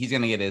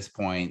to get his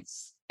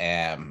points.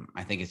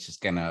 I think it's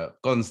just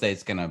Golden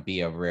State's going to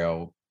be a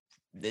real,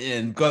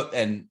 and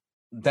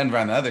Denver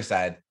on the other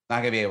side,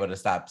 not going to be able to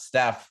stop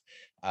Steph.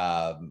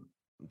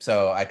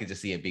 So I could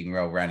just see it being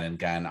real run and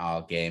gun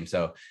all game.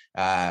 So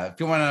if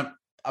you want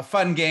a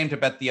fun game to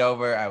bet the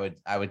over,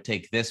 I would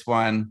take this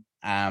one.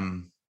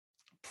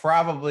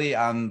 Probably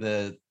on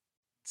the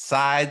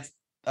sides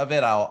of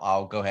it,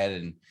 I'll go ahead,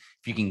 and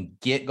if you can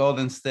get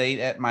Golden State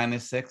at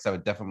 -6, I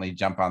would definitely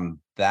jump on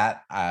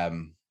that.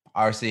 I'm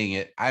seeing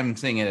it at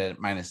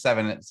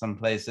 -7 at some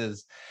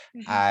places.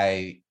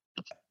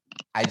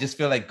 I just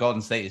feel like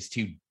Golden State is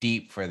too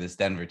deep for this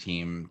Denver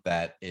team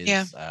that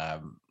is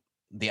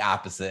the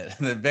opposite.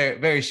 The very,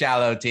 very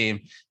shallow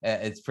team.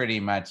 It's pretty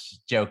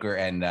much Joker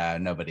and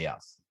nobody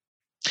else.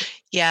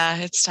 Yeah,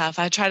 it's tough.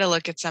 I try to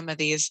look at some of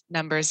these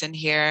numbers in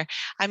here.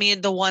 I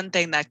mean, the one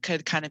thing that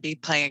could kind of be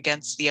playing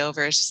against the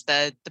over is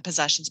the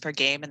possessions per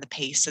game and the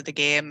pace of the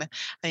game.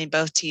 I mean,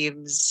 both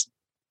teams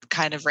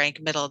kind of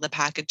rank middle of the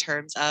pack in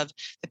terms of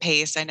the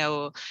pace. I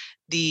know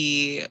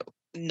the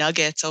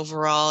Nuggets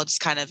overall,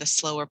 just kind of a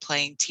slower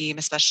playing team,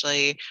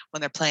 especially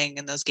when they're playing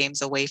in those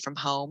games away from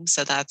home.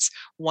 So that's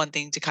one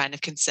thing to kind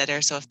of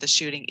consider. So if the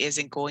shooting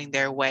isn't going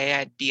their way,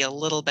 I'd be a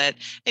little bit,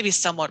 maybe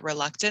somewhat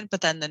reluctant,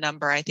 but then the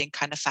number I think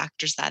kind of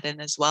factors that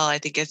in as well. I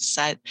think it's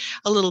set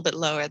a little bit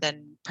lower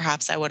than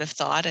perhaps I would have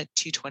thought at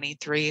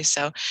 223.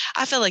 So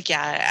I feel like,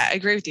 yeah, I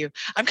agree with you.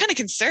 I'm kind of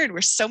concerned.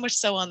 We're so much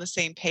so on the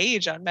same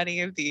page on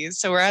many of these.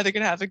 So we're either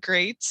going to have a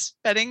great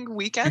betting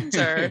weekend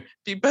or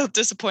be both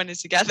disappointed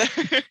together.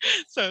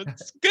 So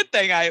it's a good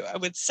thing, I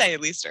would say,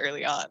 at least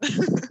early on.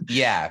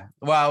 Yeah.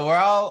 Well, we're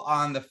all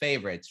on the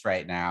favorites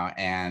right now.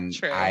 And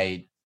True.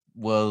 I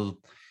will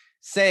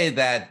say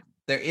that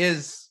there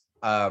is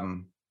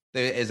an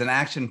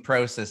Action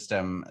Pro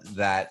system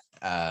that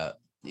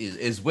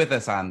is with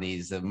us on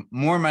these.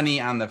 More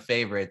money on the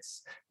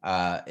favorites.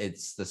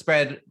 It's the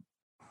spread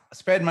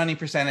money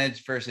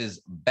percentage versus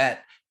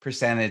bet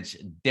percentage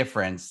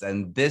difference,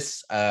 and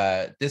this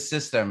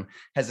system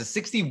has a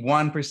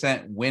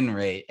 61% win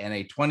rate and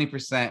a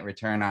 20%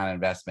 return on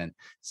investment.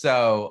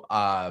 So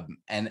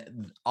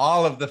and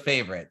all of the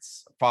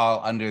favorites fall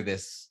under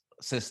this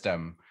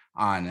system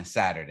on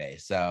Saturday.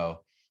 So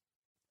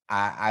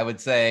I would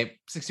say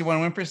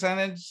 61 win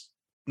percentage,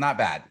 not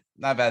bad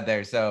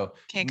there. So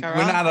we're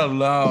not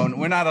alone.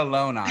 We're not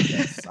alone on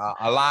this.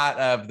 A lot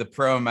of the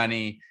pro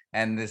money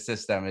and this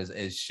system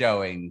is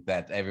showing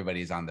that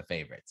everybody's on the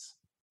favorites.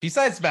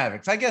 Besides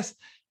Mavericks, I guess.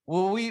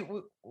 Well,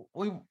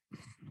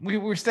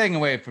 we're staying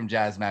away from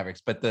Jazz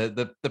Mavericks, but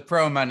the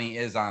pro money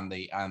is on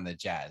the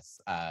Jazz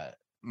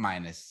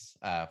minus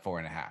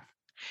 4.5.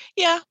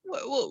 Yeah,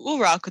 we'll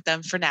rock with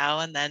them for now,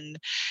 and then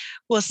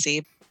we'll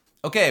see.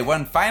 Okay,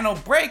 one final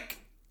break,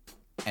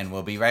 and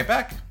we'll be right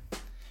back.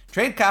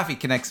 Trade Coffee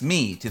connects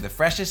me to the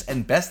freshest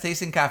and best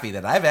tasting coffee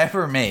that I've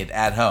ever made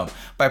at home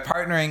by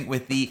partnering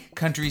with the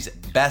country's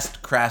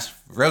best craft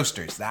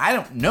roasters. Now, I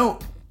don't know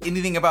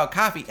anything about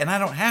coffee, and I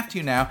don't have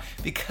to now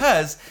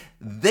because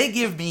they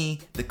give me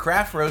the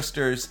craft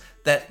roasters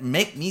that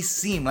make me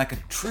seem like a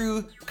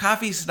true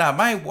coffee snob.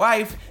 My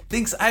wife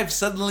thinks I've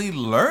suddenly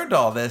learned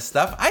all this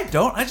stuff. I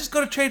don't. I just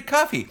go to Trade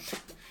Coffee.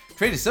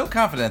 Trade is so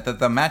confident that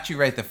they'll match you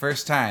right the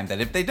first time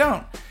that if they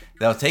don't,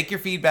 they'll take your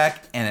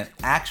feedback and an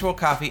actual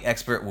coffee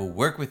expert will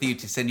work with you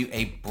to send you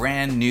a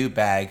brand new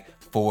bag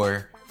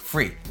for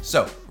free.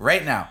 So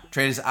right now,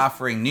 Trade is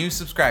offering new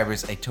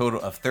subscribers a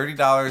total of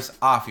 $30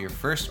 off your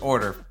first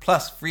order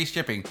plus free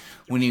shipping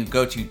when you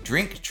go to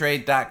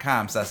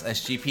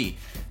drinktrade.com/SGP.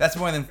 That's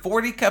more than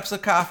 40 cups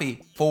of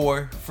coffee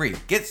for free.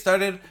 Get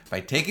started by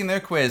taking their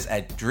quiz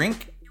at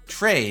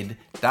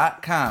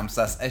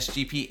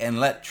drinktrade.com/SGP and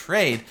let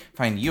Trade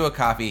find you a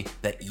coffee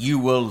that you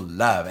will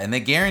love. And they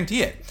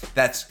guarantee it.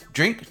 That's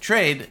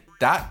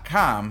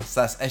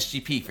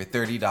drinktrade.com/SGP for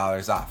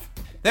 $30 off.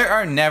 There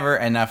are never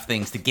enough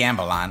things to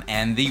gamble on,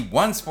 and the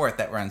one sport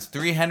that runs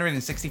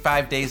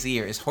 365 days a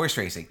year is horse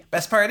racing.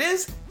 Best part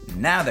is,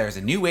 now there's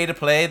a new way to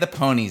play the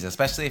ponies,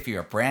 especially if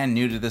you're brand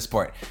new to the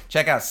sport.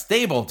 Check out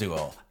Stable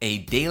Duel, a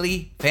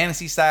daily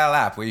fantasy-style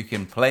app where you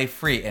can play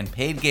free and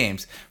paid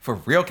games for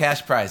real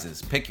cash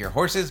prizes. Pick your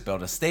horses,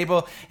 build a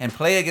stable, and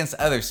play against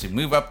others to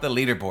move up the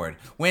leaderboard.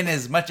 Win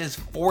as much as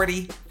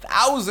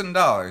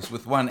 $40,000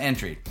 with one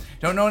entry.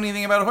 Don't know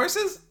anything about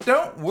horses?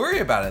 Don't worry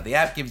about it. The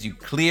app gives you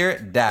clear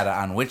data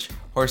on which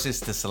horses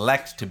to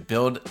select to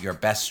build your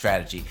best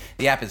strategy.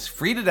 The app is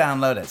free to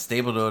download at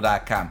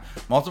StableDuel.com.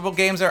 Multiple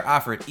games are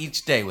offered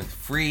each day with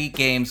free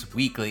games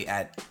weekly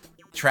at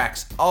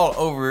tracks all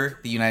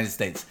over the United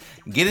States.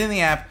 Get in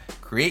the app,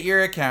 create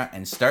your account,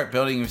 and start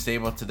building your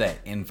stable today.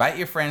 Invite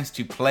your friends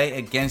to play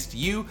against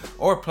you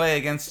or play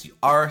against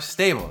our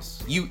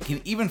stables. You can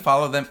even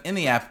follow them in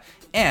the app,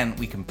 and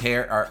we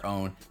compare our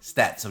own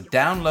stats. So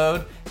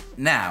download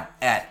now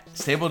at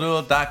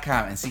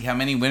StableDuel.com and see how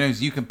many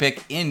winners you can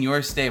pick in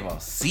your stable.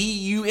 See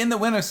you in the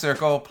winner's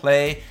circle.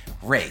 Play,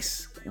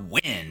 race,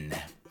 win.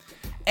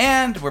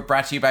 And we're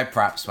brought to you by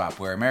PropSwap,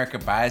 where America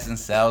buys and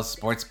sells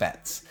sports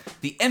bets.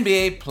 The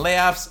NBA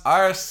playoffs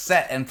are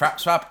set, and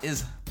PropSwap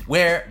is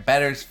where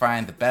bettors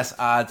find the best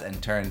odds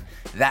and turn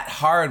that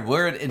hard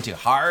word into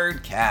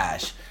hard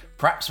cash.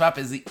 PropSwap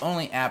is the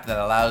only app that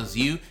allows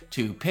you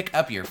to pick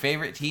up your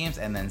favorite teams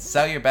and then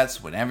sell your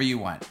bets whenever you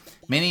want.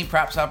 Many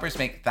PropSwappers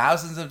make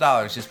thousands of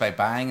dollars just by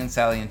buying and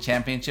selling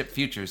championship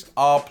futures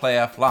all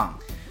playoff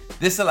long.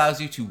 This allows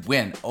you to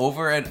win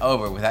over and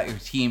over without your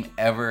team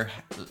ever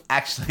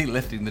actually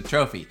lifting the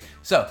trophy.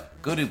 So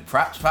go to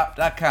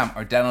PropSwap.com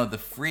or download the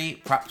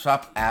free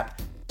PropSwap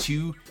app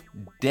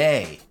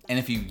today. And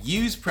if you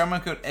use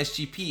promo code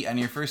SGP on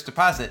your first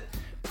deposit,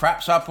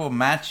 PropSwap will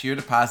match your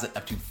deposit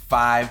up to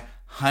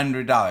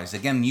 $500.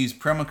 Again, use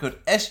promo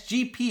code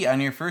SGP on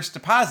your first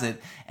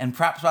deposit, and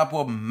PropSwap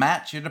will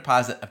match your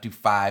deposit up to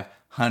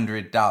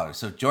 $500.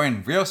 So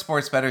join real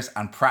sports bettors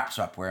on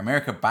PropSwap, where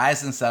America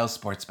buys and sells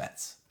sports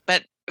bets.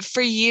 But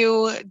for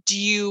you,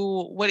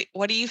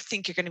 what do you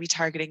think you're going to be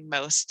targeting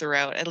most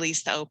throughout at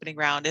least the opening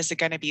round? Is it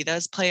going to be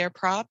those player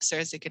props, or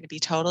is it going to be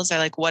totals, or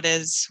like what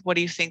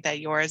do you think that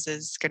yours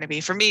is going to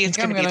be? For me, it's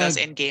going to be those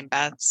in-game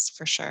bets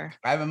for sure.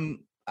 I'm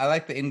I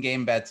like the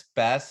in-game bets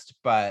best,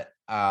 but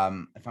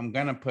if I'm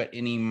gonna put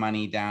any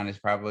money down, it's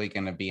probably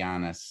gonna be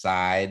on a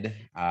side.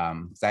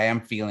 Because I am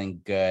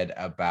feeling good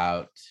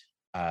about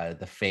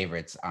the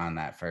favorites on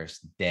that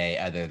first day,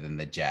 other than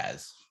the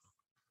Jazz.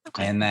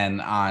 Okay. And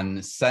then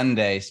on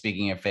Sunday,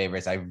 speaking of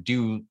favorites, I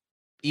do,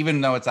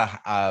 even though it's a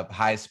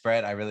high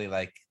spread, I really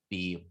like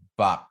the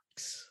Bucks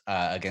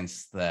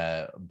against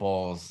the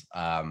Bulls.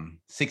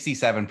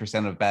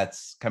 67% of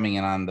bets coming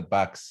in on the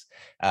Bucks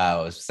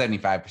was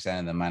 75%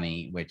 of the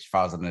money, which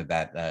falls under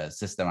that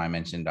system I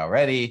mentioned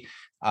already.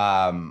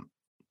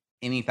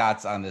 Any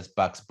thoughts on this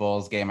Bucks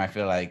Bulls game? I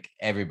feel like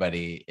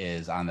everybody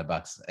is on the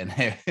Bucks, and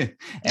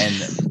and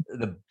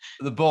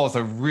the Bulls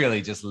are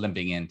really just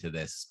limping into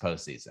this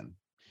postseason.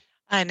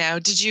 I know.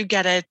 Did you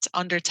get it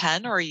under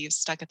 10 or are you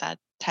stuck at that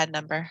 10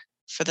 number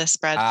for the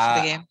spread for the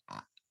Uh, game?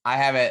 I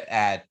have it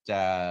at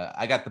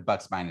I got the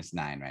Bucks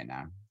 -9 right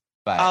now,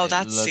 but Oh, it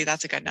that's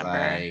looks a good number.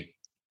 like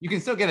you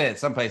can still get it at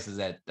some places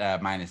at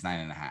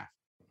 -9.5.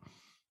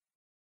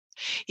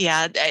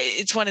 Yeah,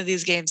 it's one of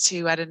these games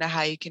too. I don't know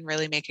how you can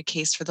really make a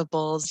case for the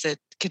Bulls. It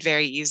could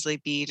very easily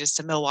be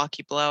just a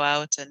Milwaukee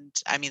blowout, and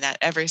I mean that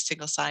every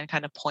single sign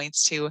kind of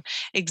points to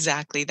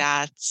exactly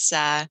that.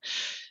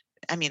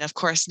 I mean, of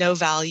course, no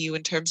value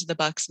in terms of the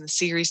Bucks and the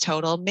series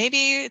total.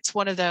 Maybe it's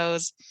one of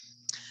those.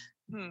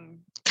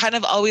 Kind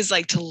of always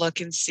like to look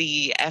and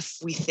see if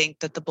we think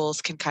that the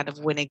Bulls can kind of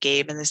win a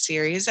game in the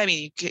series. I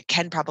mean, you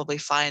can probably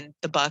find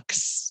the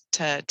Bucks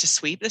to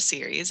sweep the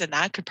series, and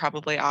that could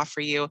probably offer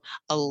you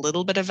a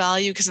little bit of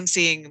value because I'm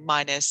seeing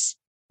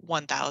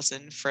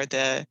 -1,000 for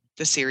the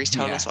series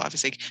total. Yeah. So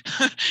obviously,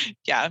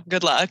 yeah,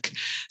 good luck.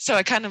 So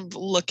I kind of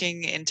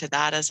looking into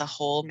that as a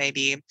whole.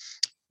 Maybe,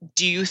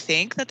 do you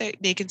think that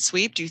they can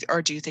sweep? Do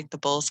you think the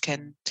Bulls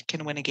can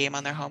win a game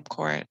on their home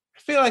court? I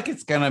feel like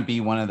it's gonna be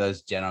one of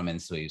those gentleman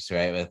sweeps,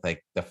 right? With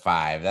like the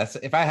 5. That's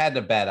if I had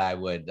to bet, I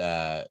would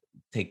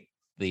take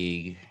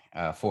the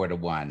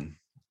 4-1.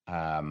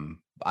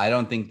 I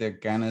don't think they're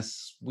gonna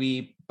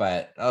sweep,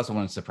 but it also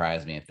wouldn't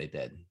surprise me if they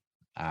did.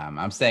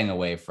 I'm staying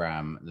away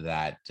from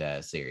that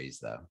series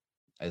though,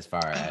 as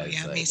far Oh as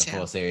yeah, me like the too.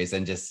 full series,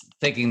 and just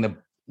taking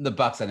the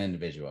Bucks on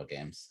individual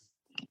games.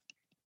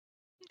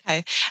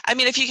 Okay. I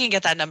mean, if you can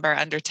get that number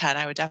under 10,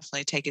 I would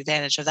definitely take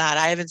advantage of that.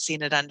 I haven't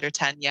seen it under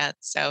 10 yet,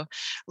 so a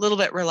little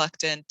bit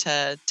reluctant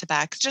to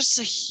back. Just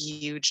a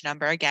huge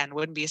number. Again,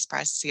 wouldn't be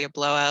surprised to see a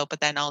blowout, but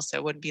then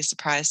also wouldn't be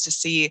surprised to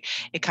see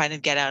it kind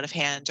of get out of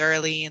hand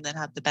early and then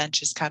have the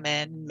benches come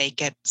in and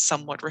make it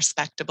somewhat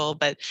respectable.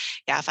 But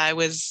yeah, if I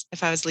was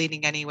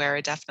leaning anywhere,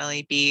 it'd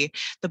definitely be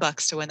the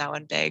Bucks to win that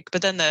one big.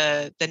 But then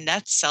the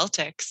Nets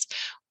Celtics,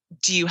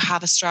 do you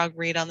have a strong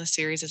read on the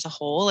series as a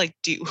whole? Like,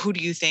 who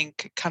do you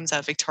think comes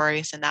out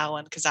victorious in that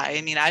one? Because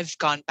I mean, I've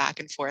gone back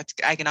and forth.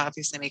 I can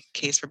obviously make a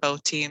case for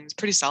both teams.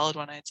 Pretty solid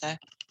one, I'd say.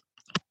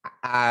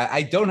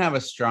 I don't have a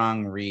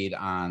strong read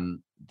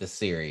on the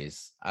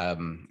series.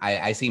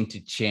 I seem to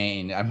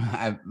change.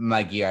 I'm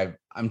like you.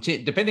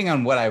 Depending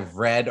on what I've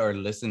read or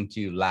listened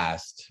to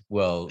last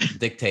will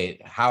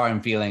dictate how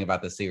I'm feeling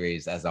about the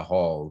series as a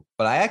whole.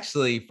 But I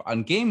actually,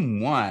 on game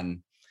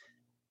one,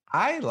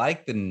 I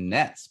like the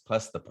Nets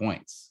plus the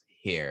points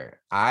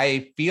here.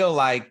 I feel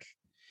like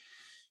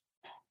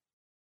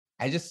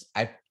I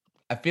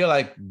feel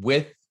like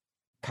with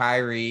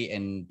Kyrie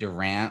and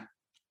Durant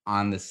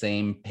on the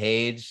same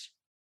page,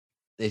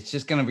 it's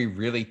just going to be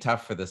really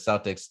tough for the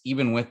Celtics,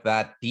 even with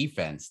that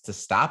defense, to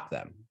stop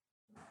them.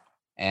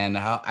 And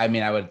I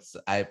mean, I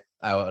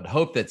would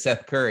hope that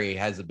Seth Curry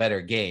has a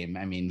better game.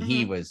 I mean,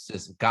 he Mm-hmm. was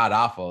just god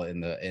awful in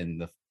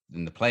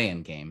the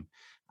play-in game.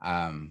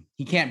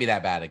 He can't be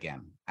that bad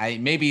again.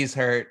 Maybe he's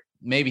hurt.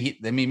 Maybe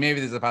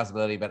there's a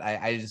possibility, but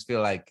I just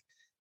feel like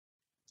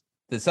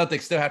the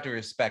Celtics still have to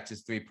respect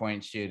his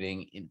 3-point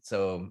shooting. And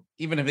so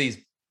even if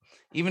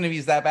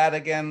he's that bad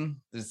again,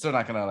 they're still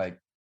not gonna like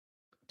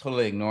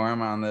totally ignore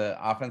him on the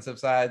offensive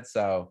side.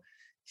 So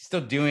he's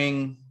still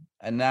doing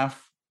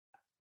enough.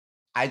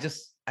 I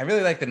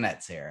really like the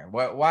Nets here.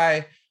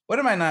 What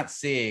am I not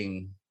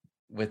seeing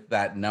with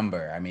that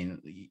number? I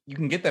mean, you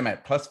can get them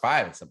at +5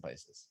 at some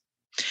places.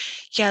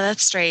 Yeah,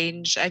 that's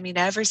strange. I mean,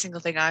 every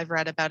single thing I've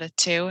read about it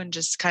too, and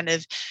just kind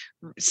of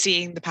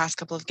seeing the past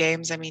couple of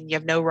games. I mean, you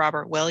have no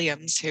Robert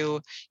Williams,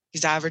 who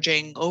he's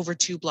averaging over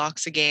 2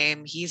 blocks a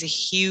game. He's a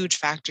huge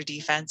factor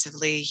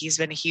defensively. He's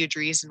been a huge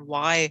reason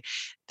why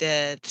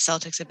the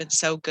Celtics have been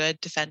so good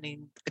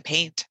defending the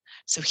paint.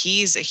 So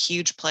he's a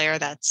huge player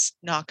that's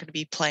not going to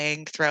be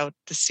playing throughout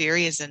the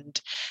series.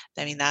 And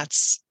I mean,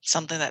 that's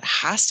something that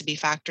has to be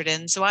factored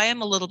in. So I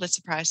am a little bit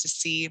surprised to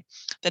see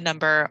the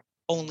number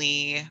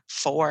only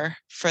 4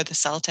 for the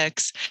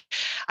Celtics.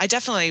 I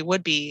definitely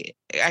would be.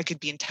 I could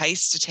be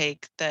enticed to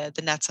take the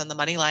Nets on the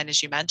money line,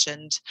 as you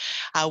mentioned.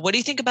 What do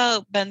you think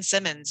about Ben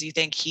Simmons? Do you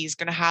think he's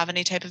going to have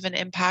any type of an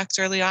impact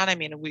early on? I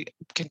mean, we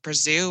can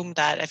presume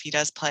that if he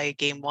does play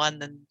game one,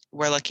 then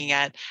we're looking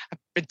at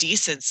a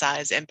decent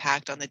size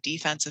impact on the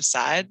defensive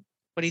side.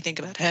 What do you think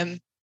about him?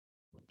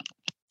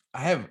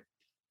 I have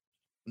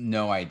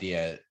no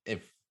idea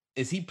if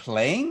is he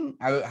playing?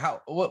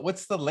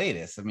 What's the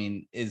latest? I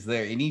mean, is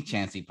there any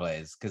chance he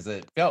plays? Because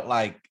it felt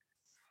like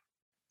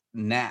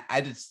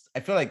I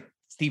feel like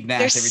Steve They're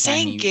Nash every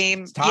time saying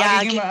he's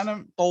talking about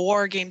him.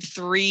 4, game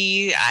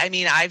 3. I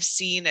mean, I've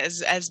seen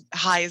as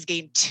high as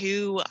game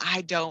 2.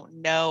 I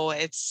don't know.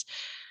 It's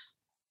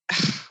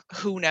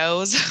who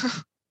knows.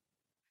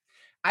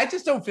 I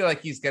just don't feel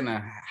like he's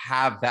gonna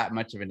have that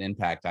much of an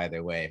impact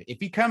either way. If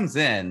he comes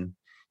in,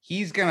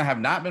 he's gonna have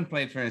not been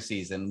played for a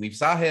season. We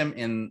saw him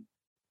in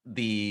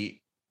the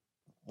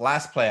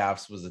last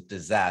playoffs was a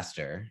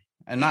disaster,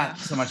 and not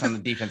so much on the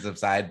defensive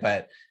side,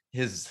 but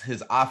his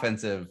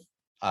offensive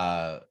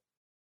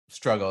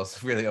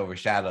struggles really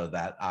overshadowed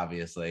that,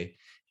 obviously.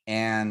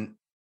 And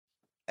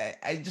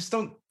I just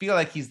don't feel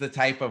like he's the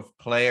type of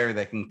player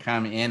that can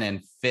come in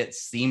and fit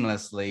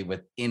seamlessly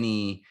with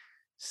any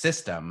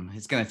system.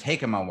 It's going to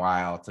take him a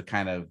while to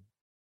kind of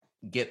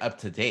get up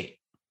to date.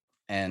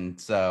 And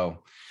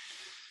so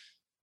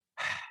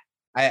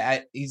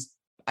I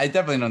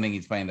definitely don't think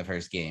he's playing the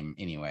first game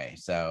anyway.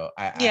 So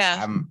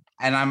I'm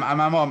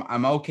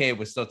okay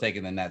with still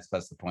taking the Nets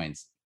plus the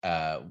points,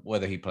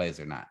 whether he plays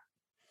or not.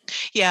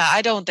 Yeah,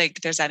 I don't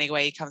think there's any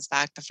way he comes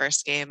back the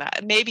first game.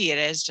 Maybe it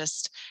is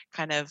just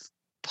kind of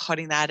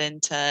putting that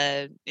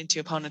into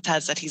opponents'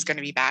 heads that he's going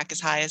to be back as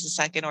high as the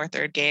second or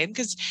third game.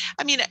 Because,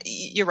 I mean,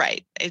 you're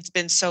right. It's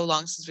been so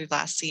long since we've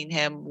last seen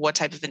him. What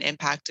type of an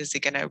impact is he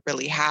going to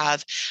really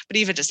have? But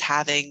even just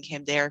having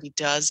him there, if he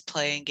does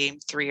play in game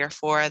 3 or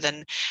 4,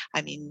 then,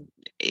 I mean,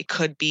 it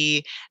could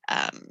be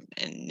an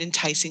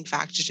enticing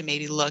factor to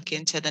maybe look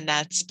into the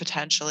Nets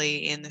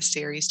potentially in the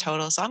series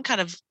total. So I'm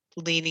kind of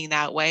leaning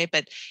that way.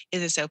 But in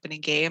this opening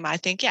game, I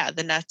think, yeah,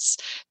 the Nets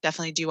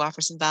definitely do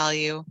offer some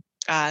value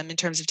in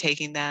terms of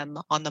taking them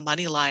on the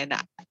money line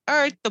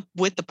or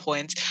with the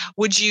points.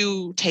 Would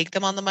you take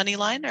them on the money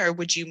line, or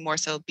would you more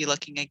so be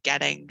looking at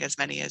getting as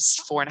many as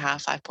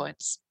 4.5, 5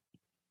 points?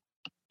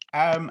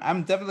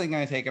 I'm definitely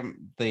going to take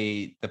them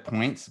the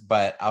points,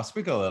 but I'll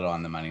sprinkle a little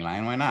on the money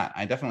line. Why not?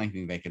 I definitely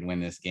think they could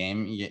win this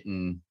game. You're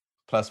getting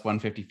plus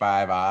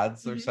 155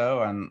 odds or so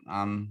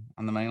on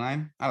the money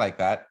line. I like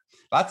that.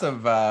 Lots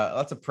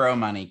of pro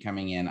money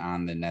coming in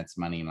on the Nets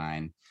money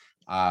line.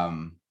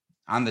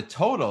 On the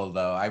total,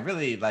 though, I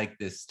really like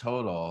this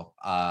total.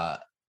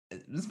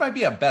 This might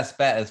be a best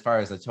bet as far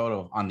as the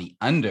total on the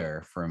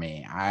under for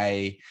me.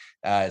 I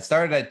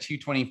started at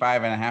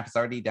 225.5. It's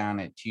already down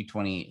at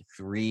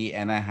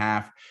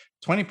 223.5.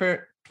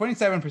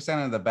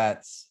 27% of the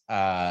bets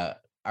are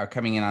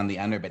coming in on the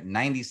under, but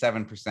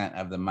 97%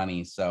 of the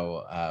money.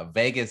 So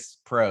Vegas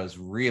pros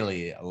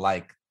really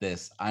like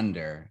this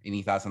under.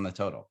 Any thoughts on the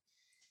total?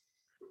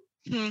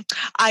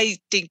 I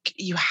think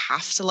you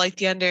have to like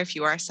the under if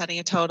you are setting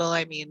a total.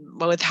 I mean,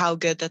 with how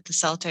good that the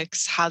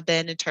Celtics have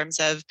been in terms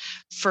of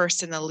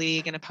first in the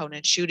league and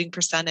opponent shooting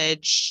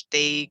percentage,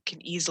 they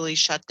can easily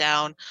shut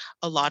down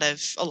a lot of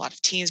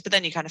teams. But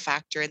then you kind of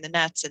factor in the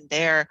Nets and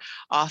their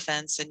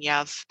offense, and you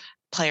have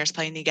players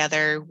playing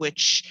together,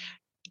 which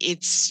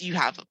you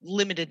have a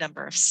limited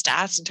number of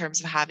stats in terms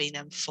of having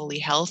them fully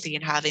healthy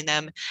and having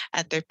them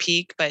at their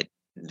peak. But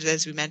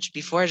as we mentioned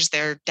before, just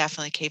they're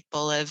definitely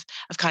capable of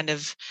kind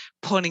of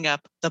putting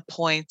up the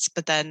points.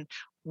 But then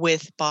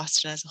with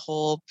Boston as a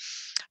whole,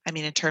 I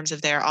mean, in terms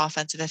of their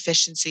offensive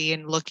efficiency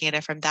and looking at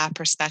it from that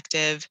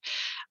perspective,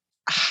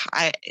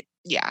 I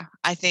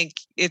think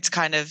it's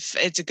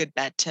a good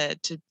bet to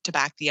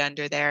back the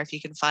under there if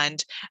you can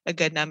find a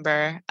good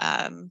number.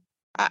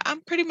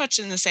 I'm pretty much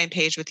in the same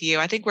page with you.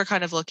 I think we're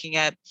kind of looking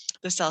at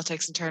the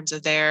Celtics in terms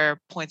of their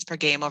points per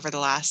game over the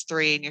last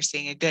 3, and you're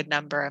seeing a good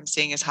number. I'm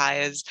seeing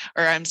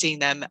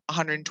them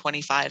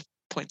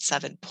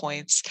 125.7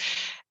 points.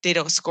 They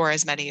don't score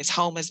as many as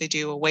home as they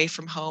do away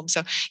from home.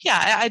 So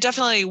yeah, I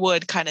definitely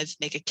would kind of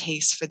make a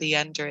case for the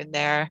under in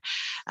there.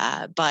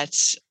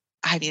 But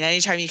I mean,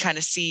 anytime you kind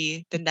of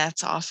see the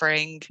Nets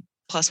offering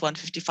plus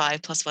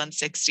 155, plus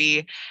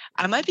 160,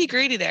 I might be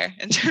greedy there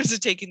in terms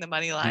of taking the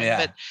money line. Yeah.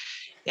 But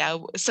yeah.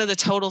 So the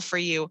total for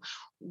you,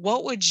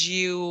 what would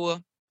you,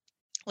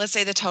 let's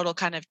say the total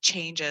kind of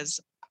changes,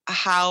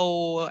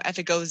 if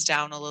it goes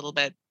down a little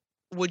bit,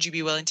 would you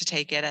be willing to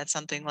take it at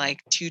something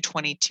like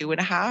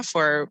 222.5,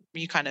 or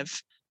you kind of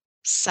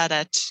set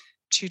at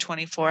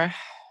 224?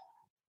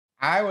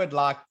 I would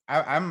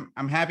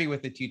I'm happy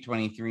with the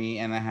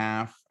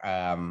 223.5.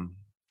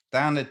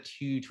 Down to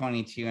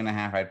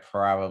 222.5, I'd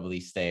probably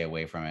stay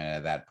away from it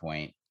at that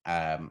point.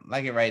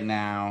 Like it right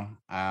now.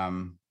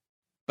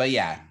 But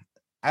yeah,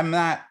 I'm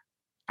not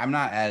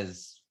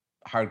as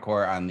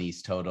hardcore on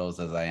these totals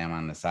as I am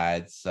on the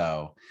sides.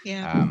 So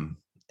yeah.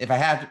 If I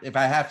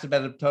have to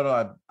bet a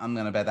total, I'm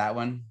gonna bet that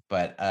one.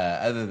 But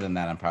other than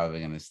that, I'm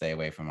probably gonna stay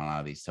away from a lot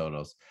of these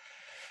totals.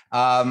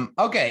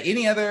 Okay,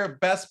 any other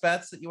best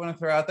bets that you want to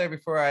throw out there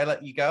before I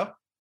let you go?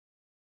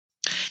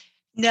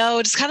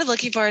 No, just kind of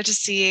looking forward to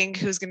seeing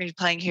who's going to be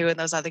playing who in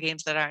those other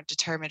games that aren't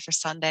determined for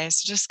Sunday.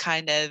 So just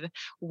kind of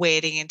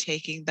waiting and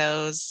taking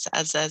those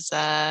as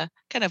a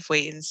kind of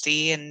wait and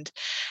see. And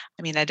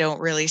I mean, I don't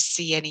really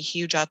see any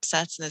huge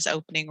upsets in this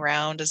opening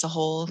round as a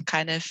whole,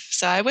 kind of.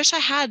 So I wish I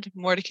had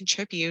more to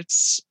contribute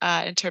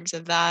in terms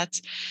of that.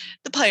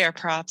 The player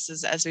props,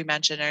 as we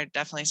mentioned, are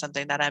definitely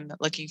something that I'm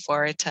looking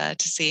forward to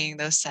seeing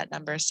those set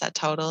numbers, set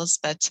totals.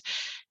 But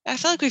I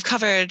feel like we've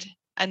covered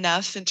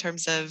enough in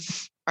terms of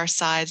our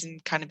sides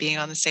and kind of being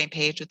on the same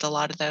page with a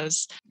lot of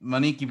those.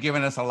 Monique, you've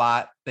given us a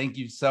lot. Thank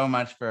you so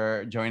much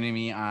for joining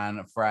me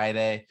on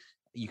Friday.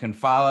 You can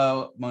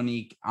follow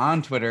Monique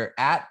on Twitter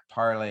at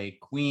Parlay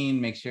Queen.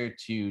 Make sure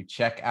to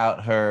check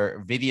out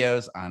her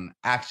videos on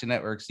Action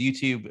Network's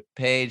YouTube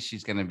page.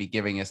 She's going to be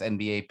giving us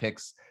NBA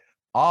picks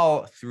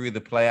all through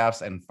the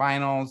playoffs and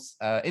finals.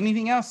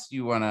 Anything else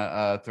you want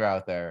to throw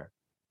out there?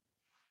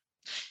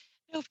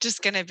 Nope,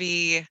 just going to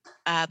be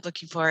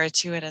looking forward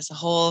to it as a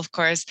whole. Of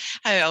course,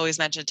 I always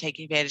mention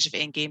taking advantage of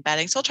in-game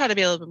betting. So I'll try to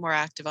be a little bit more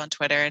active on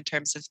Twitter in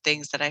terms of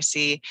things that I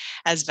see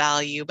as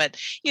value.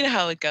 But you know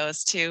how it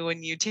goes too,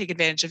 when you take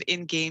advantage of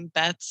in-game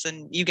bets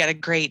and you get a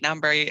great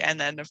number. And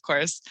then, of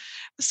course,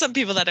 some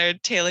people that are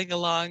tailing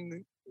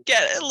along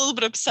get a little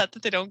bit upset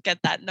that they don't get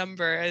that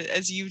number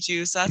as you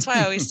do. So that's why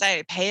I always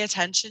say pay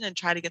attention and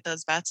try to get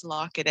those bets and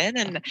lock it in.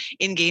 And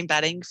in-game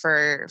betting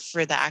for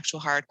the actual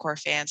hardcore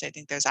fans, I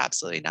think there's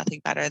absolutely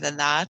nothing better than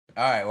that.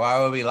 All right, well,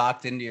 I will be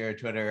locked into your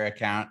Twitter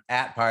account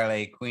at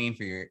Parlay Queen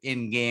for your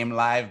in-game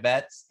live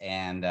bets,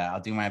 and I'll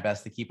do my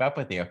best to keep up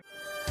with you.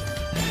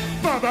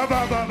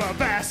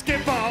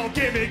 Basketball,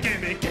 gimme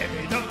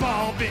the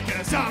ball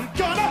because I'm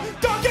gonna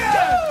dunk it.